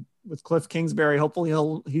that, and with Cliff Kingsbury, hopefully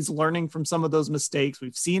he's learning from some of those mistakes.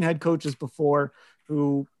 We've seen head coaches before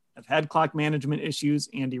who have had clock management issues,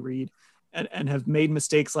 Andy Reid, and have made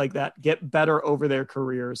mistakes like that, get better over their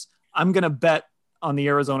careers. I'm going to bet on the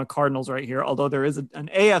Arizona Cardinals right here, although there is an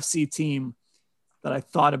AFC team that I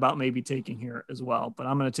thought about maybe taking here as well, but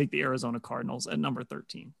I'm going to take the Arizona Cardinals at number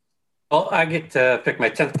 13. Well, I get to pick my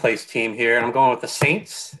 10th place team here, and I'm going with the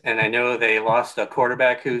Saints, and I know they lost a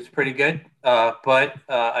quarterback who's pretty good, but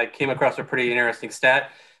I came across a pretty interesting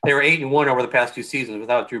stat. They were 8-1 over the past 2 seasons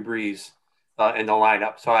without Drew Brees in the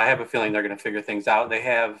lineup, so I have a feeling they're going to figure things out. They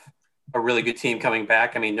have a really good team coming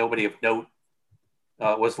back. I mean, nobody of note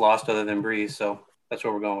was lost other than Brees, so that's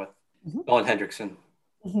what we're going with. Nolan Hendrickson.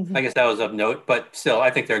 I guess that was of note, but still, I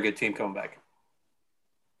think they're a good team coming back.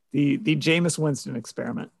 The Jameis Winston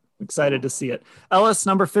experiment. Excited to see it. Ellis,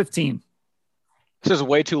 number 15. This is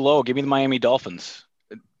way too low. Give me the Miami Dolphins.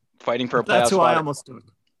 Fighting for a playoff spot. That's who I almost took.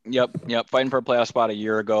 Yep. Fighting for a playoff spot a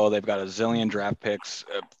year ago. They've got a zillion draft picks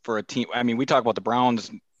for a team. I mean, we talk about the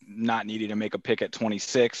Browns not needing to make a pick at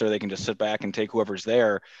 26, or they can just sit back and take whoever's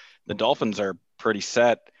there. The Dolphins are pretty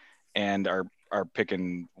set and are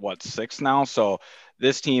picking 6 now. So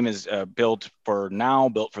this team is built for now,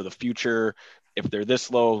 built for the future. If they're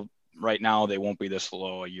this low right now, they won't be this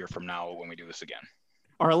low a year from now when we do this again.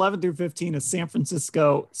 Our 11 through 15 is San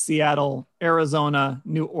Francisco, Seattle, Arizona,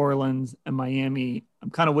 New Orleans, and Miami.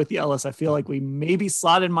 I'm kind of with you, Ellis. I feel like we maybe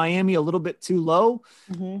slotted Miami a little bit too low,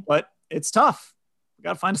 but it's tough. We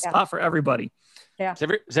got to find a spot for everybody. Yeah.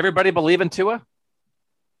 Does everybody believe in Tua?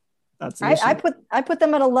 That's I put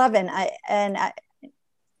them at 11.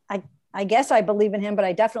 I guess I believe in him, but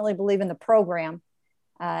I definitely believe in the program.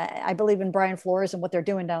 I believe in Brian Flores and what they're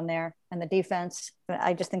doing down there and the defense.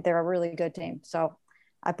 I just think they're a really good team. So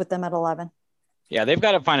I put them at 11. Yeah, they've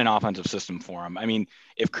got to find an offensive system for them. I mean,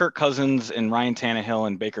 if Kirk Cousins and Ryan Tannehill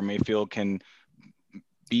and Baker Mayfield can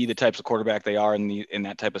be the types of quarterback they are in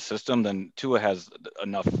that type of system, then Tua has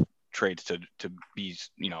enough traits to be,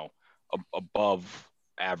 above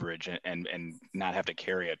average and not have to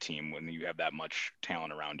carry a team when you have that much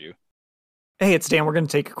talent around you. Hey, it's Dan. We're going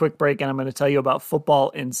to take a quick break, and I'm going to tell you about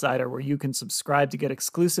Football Insider, where you can subscribe to get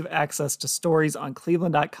exclusive access to stories on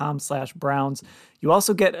cleveland.com/Browns. You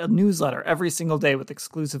also get a newsletter every single day with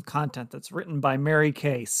exclusive content that's written by Mary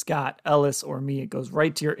Kay, Scott, Ellis, or me. It goes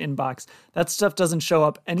right to your inbox. That stuff doesn't show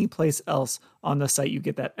up anyplace else on the site. You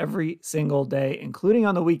get that every single day, including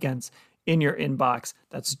on the weekends, in your inbox.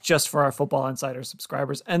 That's just for our Football Insider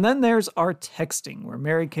subscribers. And then there's our texting, where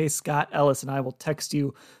Mary Kay, Scott, Ellis, and I will text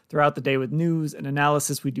you throughout the day with news and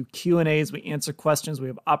analysis. We do Q&As. We answer questions. We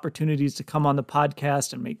have opportunities to come on the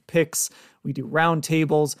podcast and make picks. We do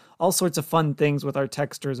roundtables, all sorts of fun things with our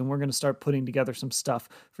texters, and we're going to start putting together some stuff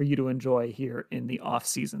for you to enjoy here in the off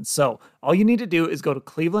season. So all you need to do is go to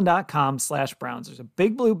cleveland.com/Browns. There's a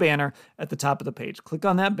big blue banner at the top of the page. Click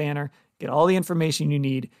on that banner, get all the information you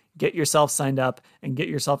need, get yourself signed up, and get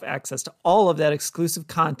yourself access to all of that exclusive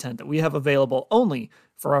content that we have available only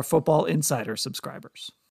for our Football Insider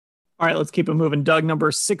subscribers. All right, let's keep it moving. Doug,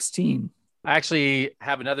 number 16. I actually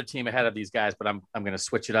have another team ahead of these guys, but I'm going to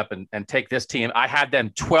switch it up and take this team. I had them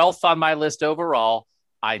 12th on my list overall.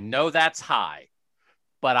 I know that's high,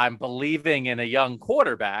 but I'm believing in a young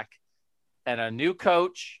quarterback and a new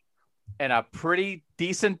coach and a pretty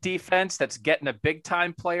decent defense that's getting a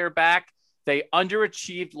big-time player back. They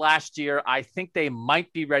underachieved last year. I think they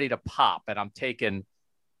might be ready to pop, and I'm taking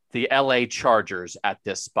the LA Chargers at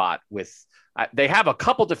this spot. They have a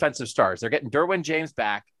couple defensive stars. They're getting Derwin James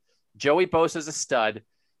back. Joey Bosa's a stud.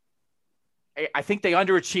 I think they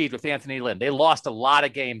underachieved with Anthony Lynn. They lost a lot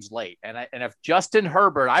of games late. And if Justin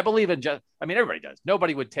Herbert, I believe in everybody does.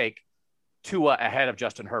 Nobody would take Tua ahead of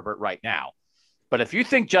Justin Herbert right now. But if you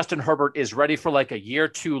think Justin Herbert is ready for like a year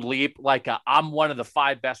 2 leap, like I'm one of the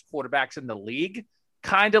 5 best quarterbacks in the league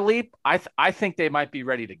kind of leap, I think they might be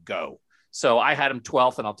ready to go. So I had him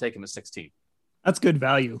 12th, and I'll take him at 16. That's good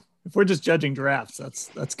value. If we're just judging drafts,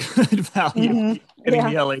 that's good value. Getting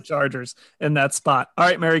the LA Chargers in that spot. All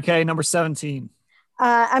right, Mary Kay, number 17.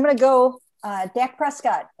 I'm going to go Dak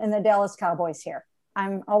Prescott and the Dallas Cowboys here.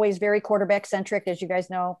 I'm always very quarterback centric, as you guys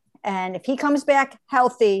know. And if he comes back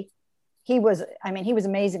healthy, he was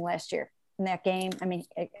amazing last year in that game. I mean,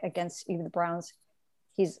 against even the Browns,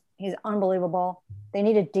 he's unbelievable. They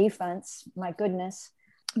need a defense, my goodness.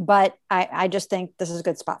 But I just think this is a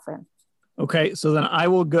good spot for him. Okay, so then I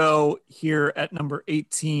will go here at number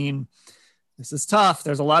 18. This is tough.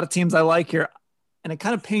 There's a lot of teams I like here, and it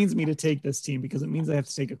kind of pains me to take this team because it means I have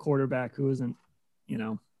to take a quarterback who isn't,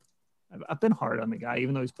 I've been hard on the guy,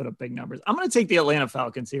 even though he's put up big numbers. I'm going to take the Atlanta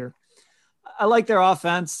Falcons here. I like their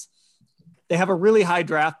offense. They have a really high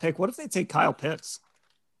draft pick. What if they take Kyle Pitts?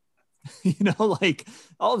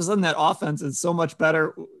 All of a sudden that offense is so much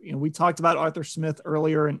better. We talked about Arthur Smith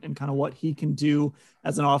earlier and kind of what he can do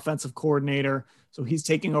as an offensive coordinator. So he's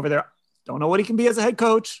taking over there. Don't know what he can be as a head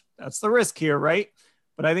coach. That's the risk here, right?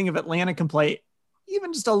 But I think if Atlanta can play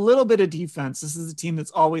even just a little bit of defense, this is a team that's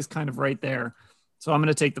always kind of right there. So I'm going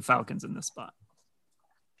to take the Falcons in this spot.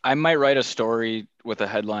 I might write a story with a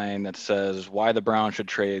headline that says why the Browns should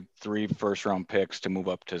trade 3 first-round picks to move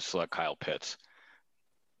up to select Kyle Pitts.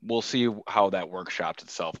 We'll see how that workshops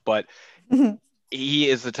itself. But he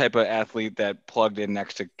is the type of athlete that plugged in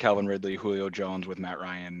next to Calvin Ridley, Julio Jones with Matt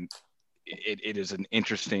Ryan. It is an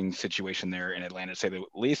interesting situation there in Atlanta, to say the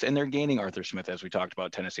least. And they're gaining Arthur Smith, as we talked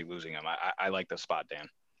about, Tennessee losing him. I like the spot, Dan.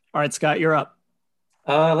 All right, Scott, you're up.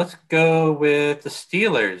 Let's go with the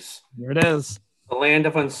Steelers. Here it is. The land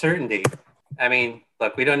of uncertainty. I mean,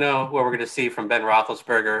 look, we don't know what we're going to see from Ben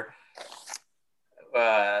Roethlisberger.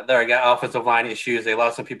 They got offensive line issues. They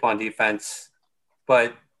lost some people on defense.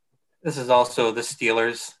 But this is also the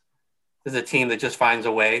Steelers. This is a team that just finds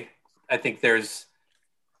a way. I think you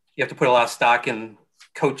have to put a lot of stock in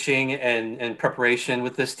coaching and preparation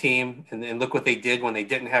with this team. And look what they did when they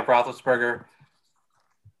didn't have Roethlisberger.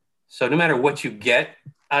 So no matter what you get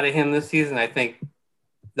out of him this season, I think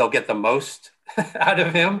they'll get the most out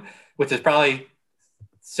of him, which is probably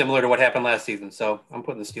similar to what happened last season. So I'm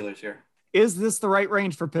putting the Steelers here. Is this the right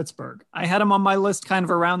range for Pittsburgh? I had them on my list kind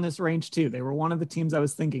of around this range too. They were one of the teams I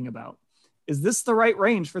was thinking about. Is this the right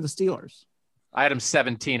range for the Steelers? I had them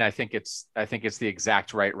 17. I think it's the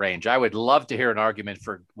exact right range. I would love to hear an argument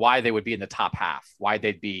for why they would be in the top half, why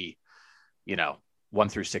they'd be, 1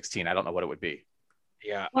 through 16. I don't know what it would be.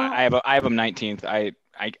 Yeah, I have them 19th.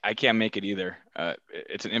 I can't make it either.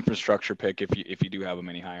 It's an infrastructure pick if you do have them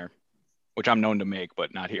any higher, which I'm known to make,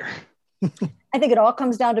 but not here. I think it all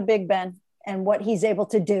comes down to Big Ben and what he's able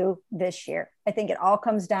to do this year. I think it all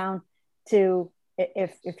comes down to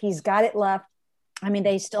if he's got it left. I mean,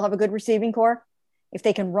 they still have a good receiving core. If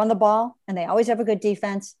they can run the ball, and they always have a good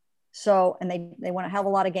defense. So, and they won a hell of a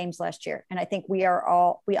lot of games last year. And I think we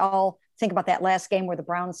all think about that last game where the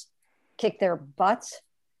Browns kicked their butts.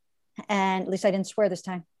 And at least I didn't swear this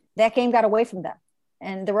time. That game got away from them.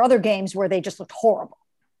 And there were other games where they just looked horrible.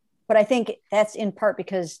 But I think that's in part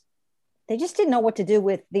because they just didn't know what to do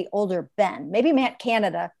with the older Ben. Maybe Matt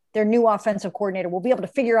Canada, their new offensive coordinator, will be able to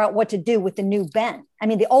figure out what to do with the new Ben. I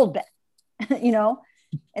mean, the old Ben,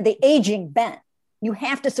 and the aging Ben. You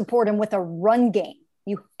have to support him with a run game.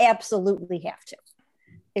 You absolutely have to.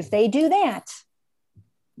 If they do that,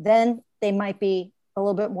 then they might be a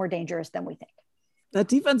little bit more dangerous than we think. That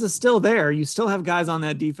defense is still there. You still have guys on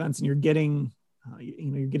that defense, and you're getting,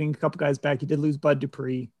 you're getting a couple guys back. You did lose Bud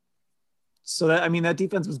Dupree. So that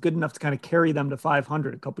defense was good enough to kind of carry them to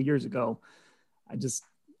 500 a couple years ago.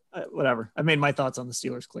 Whatever. I made my thoughts on the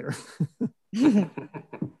Steelers clear.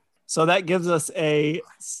 So that gives us a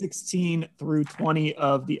 16 through 20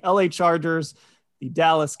 of the LA Chargers, the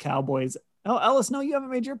Dallas Cowboys. Oh, Ellis, no, you haven't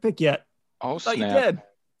made your pick yet. Oh, snap. You did.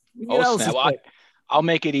 Oh, snap. Well, I'll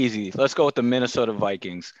make it easy. Let's go with the Minnesota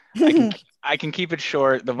Vikings. I can keep it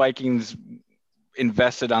short. The Vikings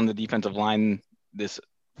invested on the defensive line this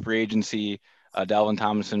free agency. Dalvin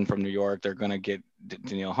Tomlinson from New York. They're going to get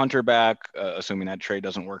Danielle Hunter back, assuming that trade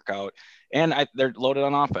doesn't work out. And they're loaded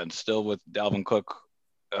on offense still with Dalvin Cook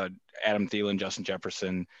Adam Thielen, Justin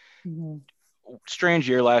Jefferson. Mm-hmm. Strange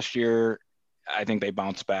year last year. I think they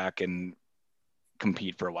bounce back and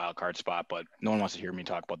compete for a wild card spot, but no one wants to hear me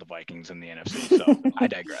talk about the Vikings in the NFC. So I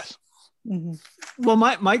digress. Mm-hmm. Well,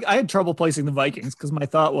 I had trouble placing the Vikings because my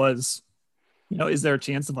thought was, is there a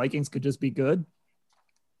chance the Vikings could just be good?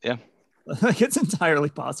 Yeah. Like, it's entirely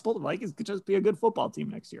possible. The Vikings could just be a good football team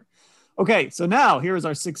next year. Okay, so now here is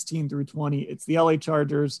our 16 through 20. It's the LA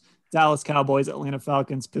Chargers, Dallas Cowboys, Atlanta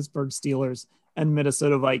Falcons, Pittsburgh Steelers, and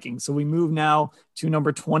Minnesota Vikings. So we move now to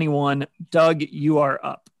number 21. Doug, you are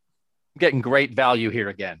up. I'm getting great value here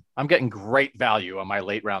again. I'm getting great value on my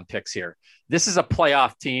late round picks here. This is a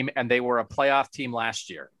playoff team, and they were a playoff team last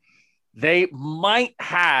year. They might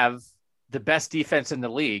have the best defense in the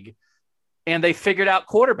league, and they figured out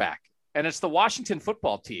quarterback, and it's the Washington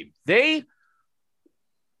football team. They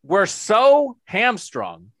were so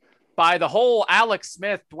hamstrung by the whole Alex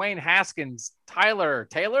Smith, Dwayne Haskins,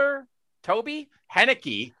 Toby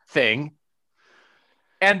Henneke thing.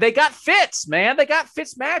 And they got Fitz, man. They got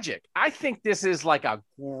Fitz magic. I think this is like a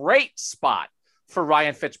great spot for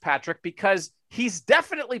Ryan Fitzpatrick because he's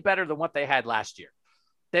definitely better than what they had last year.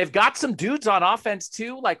 They've got some dudes on offense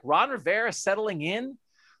too, like Ron Rivera settling in.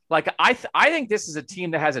 Like I think this is a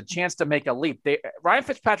team that has a chance to make a leap. Ryan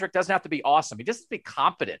Fitzpatrick doesn't have to be awesome. He just has to be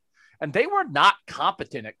competent. And they were not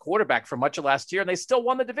competent at quarterback for much of last year, and they still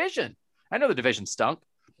won the division. I know the division stunk.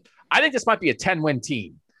 I think this might be a 10-win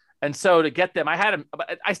team. And so to get them,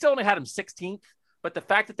 I still only had them 16th, but the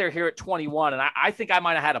fact that they're here at 21, and I think I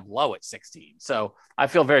might have had them low at 16. So I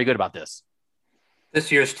feel very good about this.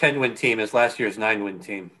 This year's 10-win team is last year's 9-win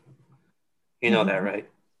team. You know that, right?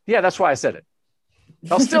 Yeah, that's why I said it.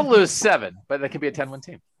 They'll still lose 7, but they can be a 10-win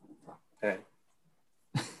team. Okay.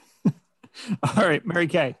 All right, Mary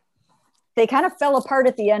Kay. They kind of fell apart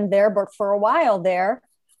at the end there, but for a while there,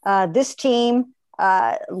 this team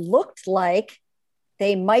looked like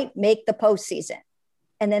they might make the postseason.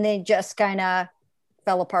 And then they just kind of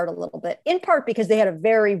fell apart a little bit, in part because they had a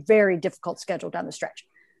very, very difficult schedule down the stretch.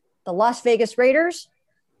 The Las Vegas Raiders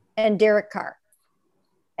and Derek Carr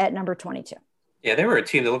at number 22. Yeah, they were a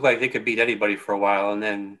team that looked like they could beat anybody for a while, and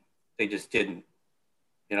then they just didn't,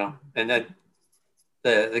 And then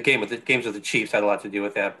the games with the Chiefs had a lot to do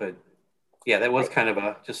with that. But, yeah, that was kind of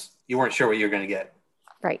you weren't sure what you were going to get.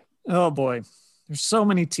 Right. Oh, boy. There's so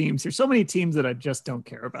many teams. There's so many teams that I just don't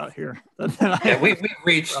care about here. Yeah, we've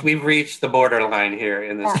reached the borderline here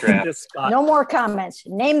in this draft. This spot. No more comments.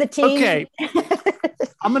 Name the team. Okay.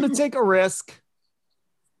 I'm going to take a risk.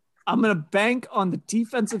 I'm going to bank on the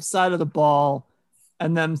defensive side of the ball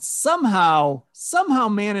and then somehow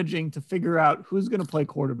managing to figure out who's going to play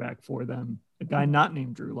quarterback for them, a guy not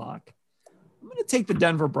named Drew Lock. I'm going to take the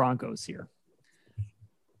Denver Broncos here.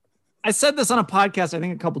 I said this on a podcast, I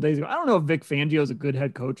think a couple days ago. I don't know if Vic Fangio is a good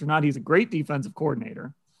head coach or not. He's a great defensive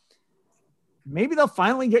coordinator. Maybe they'll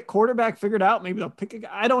finally get quarterback figured out. Maybe they'll pick a guy.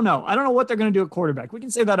 I don't know. I don't know what they're going to do at quarterback. We can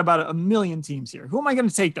say that about a million teams here. Who am I going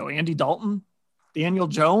to take, though? Andy Dalton? Daniel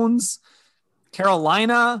Jones?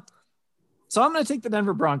 Carolina? So I'm going to take the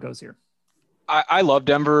Denver Broncos here. I love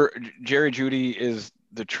Denver. Jerry Jeudy is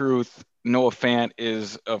the truth. Noah Fant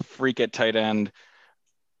is a freak at tight end.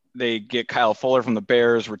 They get Kyle Fuller from the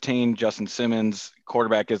Bears, retain Justin Simmons.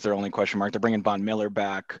 Quarterback is their only question mark. They're bringing Von Miller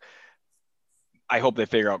back. I hope they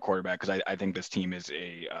figure out quarterback because I think this team is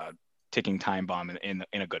a ticking time bomb in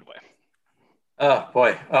a good way. Oh,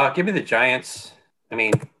 boy. Give me the Giants. I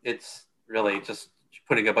mean, it's really just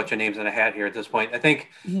putting a bunch of names in a hat here at this point. I think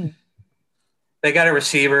they got a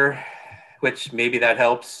receiver, which maybe that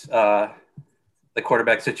helps. The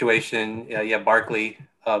quarterback situation, you have Barkley,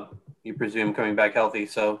 you presume, coming back healthy.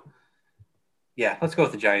 So, yeah, let's go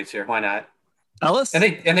with the Giants here. Why not? Ellis? And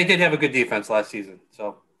they did have a good defense last season.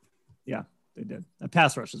 So, yeah, they did. That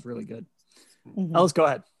pass rush is really good. Ellis, go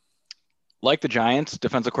ahead. Like the Giants,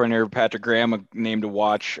 defensive coordinator Patrick Graham, a name to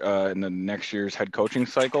watch in the next year's head coaching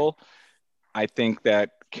cycle. I think that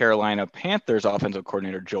Carolina Panthers offensive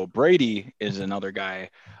coordinator Joe Brady is another guy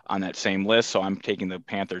on that same list. So I'm taking the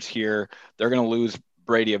Panthers here. They're going to lose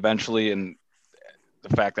Brady eventually, and the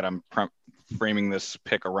fact that I'm framing this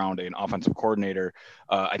pick around an offensive coordinator,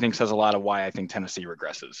 I think says a lot of why I think Tennessee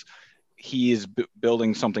regresses. He is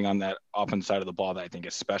building something on that offense side of the ball that I think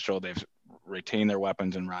is special. They've retained their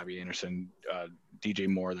weapons in Robbie Anderson, DJ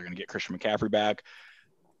Moore. They're going to get Christian McCaffrey back.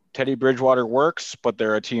 Teddy Bridgewater works, but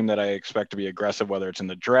they're a team that I expect to be aggressive, whether it's in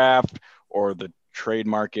the draft or the trade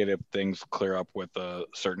market if things clear up with a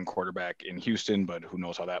certain quarterback in Houston, but who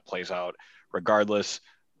knows how that plays out. Regardless,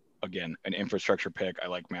 again, an infrastructure pick. I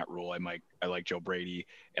like Matt Rule. I like Joe Brady,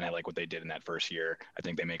 and I like what they did in that first year. I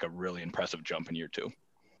think they make a really impressive jump in year 2.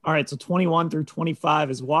 All right, so 21 through 25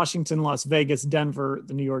 is Washington, Las Vegas, Denver,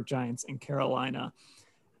 the New York Giants, and Carolina.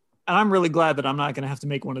 And I'm really glad that I'm not going to have to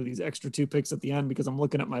make one of these extra 2 picks at the end because I'm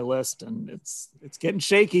looking at my list and it's getting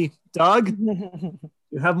shaky. Doug,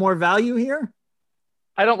 you have more value here?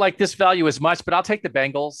 I don't like this value as much, but I'll take the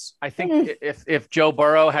Bengals. I think if Joe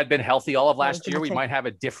Burrow had been healthy all of last year, we might have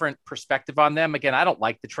a different perspective on them. Again, I don't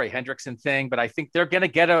like the Trey Hendrickson thing, but I think they're going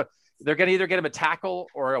to either get him a tackle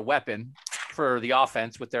or a weapon for the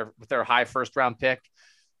offense with their high first round pick.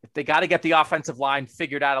 They got to get the offensive line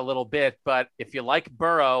figured out a little bit. But if you like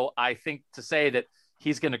Burrow, I think to say that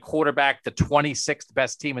he's going to quarterback the 26th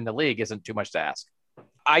best team in the league isn't too much to ask.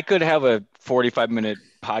 I could have a 45-minute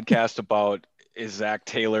podcast about is Zach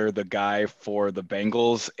Taylor the guy for the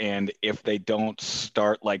Bengals, and if they don't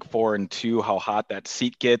start like 4-2, how hot that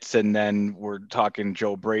seat gets. And then we're talking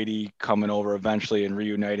Joe Brady coming over eventually and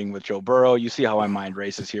reuniting with Joe Burrow. You see how my mind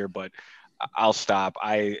races here, but I'll stop.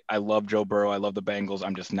 I love Joe Burrow. I love the Bengals.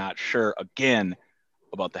 I'm just not sure again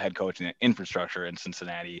about the head coach and the infrastructure in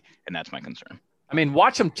Cincinnati, and that's my concern. I mean,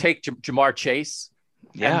 watch them take Jamar Chase.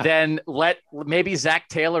 Yeah. And then maybe Zach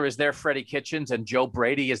Taylor is their Freddie Kitchens and Joe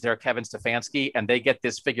Brady is their Kevin Stefanski, and they get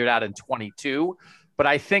this figured out in 22. But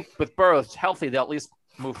I think with Burrow healthy, they'll at least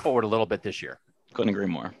move forward a little bit this year. Couldn't agree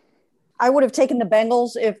more. I would have taken the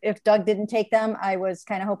Bengals if Doug didn't take them. I was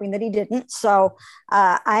kind of hoping that he didn't. So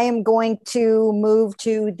I am going to move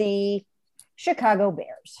to the Chicago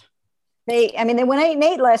Bears. They went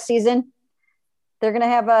 8-8 last season. They're going to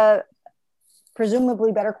have a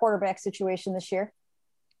presumably better quarterback situation this year.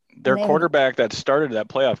 Their quarterback that started that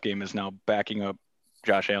playoff game is now backing up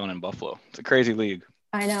Josh Allen in Buffalo. It's a crazy league.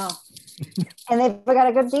 I know. And they've got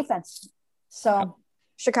a good defense. So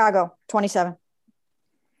Chicago, 27.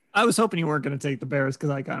 I was hoping you weren't going to take the Bears because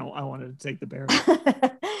I wanted to take the Bears.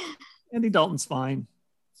 Andy Dalton's fine.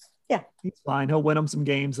 Yeah. He's fine. He'll win them some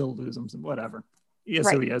games. He'll lose them some whatever. He is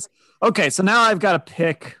who he is. Okay, so now I've got to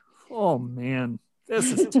pick. Oh, man.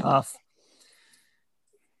 This is tough.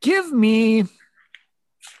 Give me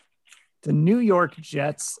the New York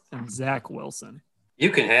Jets and Zach Wilson.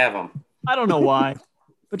 You can have them. I don't know why,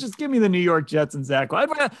 but just give me the New York Jets and Zach.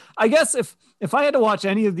 I guess if I had to watch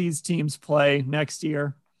any of these teams play next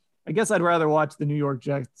year, I guess I'd rather watch the New York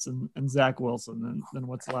Jets and Zach Wilson than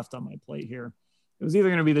what's left on my plate here. It was either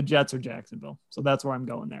going to be the Jets or Jacksonville. So that's where I'm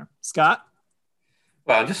going there. Scott?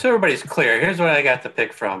 Well, just so everybody's clear, here's what I got to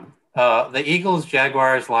pick from. The Eagles,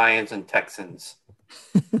 Jaguars, Lions, and Texans.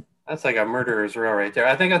 That's like a murderer's row right there.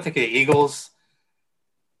 I think I'll take the Eagles.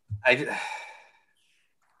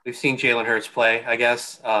 We've seen Jalen Hurts play, I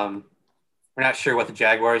guess. We're not sure what the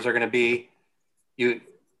Jaguars are going to be. The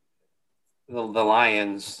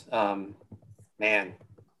Lions, man,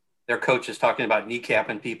 their coach is talking about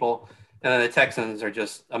kneecapping people. And then the Texans are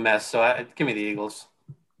just a mess. So give me the Eagles.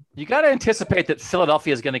 You got to anticipate that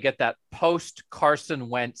Philadelphia is going to get that post Carson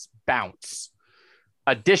Wentz bounce.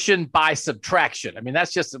 Addition by subtraction. I mean,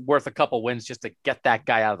 that's just worth a couple wins just to get that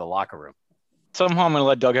guy out of the locker room. Somehow I'm going to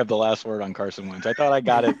let Doug have the last word on Carson Wentz. I thought I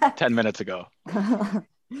got it 10 minutes ago.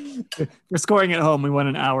 We're scoring at home. We went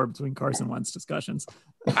an hour between Carson Wentz discussions.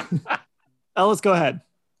 Ellis, go ahead.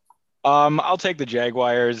 I'll take the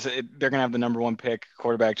Jaguars. They're going to have the number 1 pick.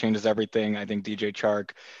 Quarterback changes everything. I think DJ Chark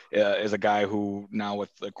is a guy who now with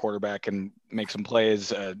the quarterback can make some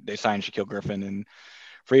plays. They signed Shaquille Griffin and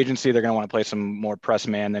free agency. They're going to want to play some more press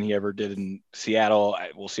man than he ever did in Seattle.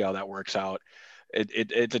 We'll see how that works out.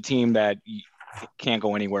 It's a team that can't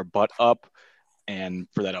go anywhere but up. And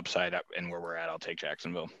for that upside and where we're at, I'll take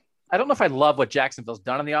Jacksonville. I don't know if I love what Jacksonville's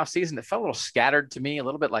done in the offseason. It felt a little scattered to me, a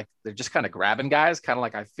little bit like they're just kind of grabbing guys, kind of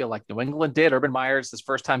like I feel like New England did. Urban Meyer's his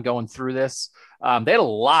first time going through this. They had a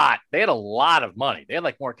lot of money. They had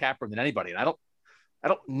like more cap room than anybody. And I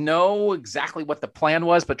don't know exactly what the plan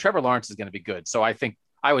was, but Trevor Lawrence is going to be good. So I think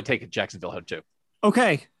I would take a Jacksonville head too.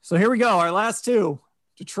 Okay, so here we go. Our last two,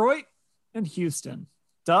 Detroit and Houston.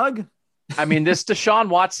 Doug? I mean, this Deshaun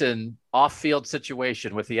Watson off-field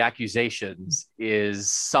situation with the accusations is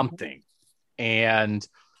something. And,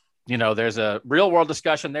 there's a real-world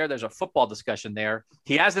discussion there. There's a football discussion there.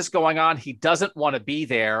 He has this going on. He doesn't want to be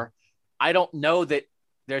there. I don't know that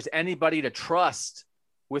there's anybody to trust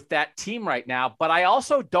with that team right now. But I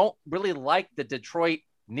also don't really like the Detroit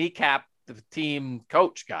kneecap the team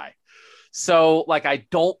coach guy. So I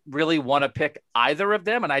don't really want to pick either of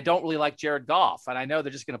them. And I don't really like Jared Goff. And I know they're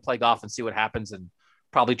just going to play golf and see what happens and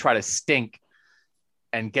probably try to stink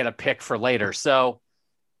and get a pick for later. So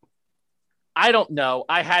I don't know.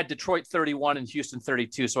 I had Detroit 31 and Houston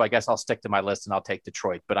 32. So I guess I'll stick to my list and I'll take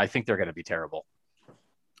Detroit, but I think they're going to be terrible.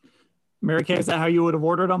 Mary Kay, is that how you would have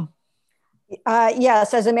ordered them?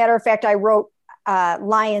 Yes. As a matter of fact, I wrote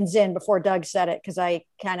Lions in before Doug said it, because I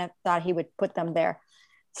kind of thought he would put them there.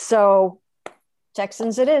 So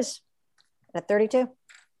Texans it is at 32.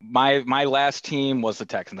 My last team was the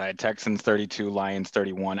Texans. I had Texans 32, Lions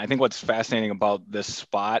 31. I think what's fascinating about this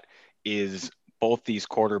spot is both these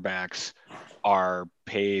quarterbacks are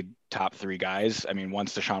paid top 3 guys. I mean,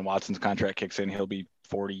 once Deshaun Watson's contract kicks in, he'll be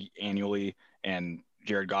 40 annually, and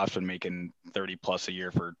Jared Goff's been making 30 plus a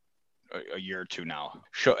year for a year or two now.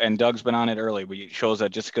 And Doug's been on it early, but it shows that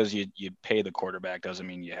just because you pay the quarterback doesn't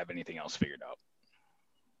mean you have anything else figured out.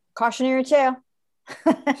 Cautionary tale.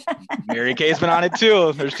 Mary Kay's been on it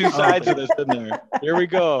too. There's 2 sides to this, isn't there? Here we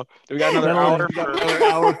go. We got another hour.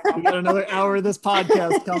 We got another hour of this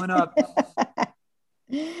podcast coming up.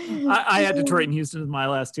 I had Detroit and Houston as my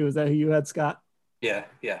last 2. Is that who you had, Scott? Yeah.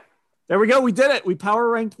 There we go. We did it. We power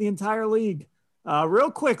ranked the entire league.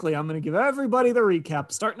 Real quickly, I'm going to give everybody the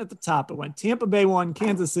recap. Starting at the top, it went Tampa Bay 1,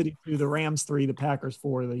 Kansas City 2, the Rams 3, the Packers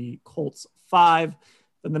 4, the Colts 5.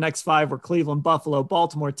 Then the next 5 were Cleveland, Buffalo,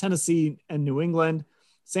 Baltimore, Tennessee, and New England.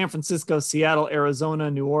 San Francisco, Seattle,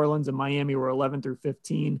 Arizona, New Orleans, and Miami were 11 through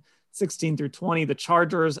 15. 16 through 20, the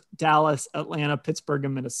Chargers, Dallas, Atlanta, Pittsburgh,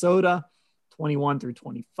 and Minnesota. 21 through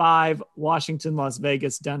 25, Washington, Las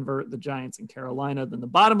Vegas, Denver, the Giants, and Carolina. Then the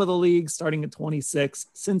bottom of the league, starting at 26,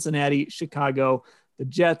 Cincinnati, Chicago, the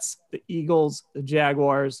Jets, the Eagles, the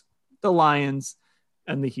Jaguars, the Lions,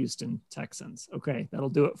 and the Houston Texans. Okay, that'll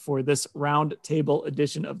do it for this round table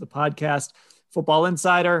edition of the podcast. Football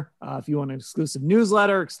Insider. If you want an exclusive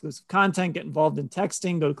newsletter, exclusive content, get involved in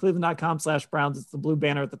texting, go to cleveland.com/Browns. It's the blue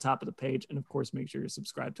banner at the top of the page. And of course, make sure you're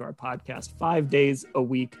subscribed to our podcast 5 days a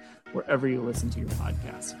week, wherever you listen to your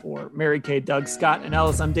podcasts. For Mary Kay, Doug, Scott, and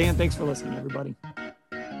Ellis, I'm Dan. Thanks for listening, everybody.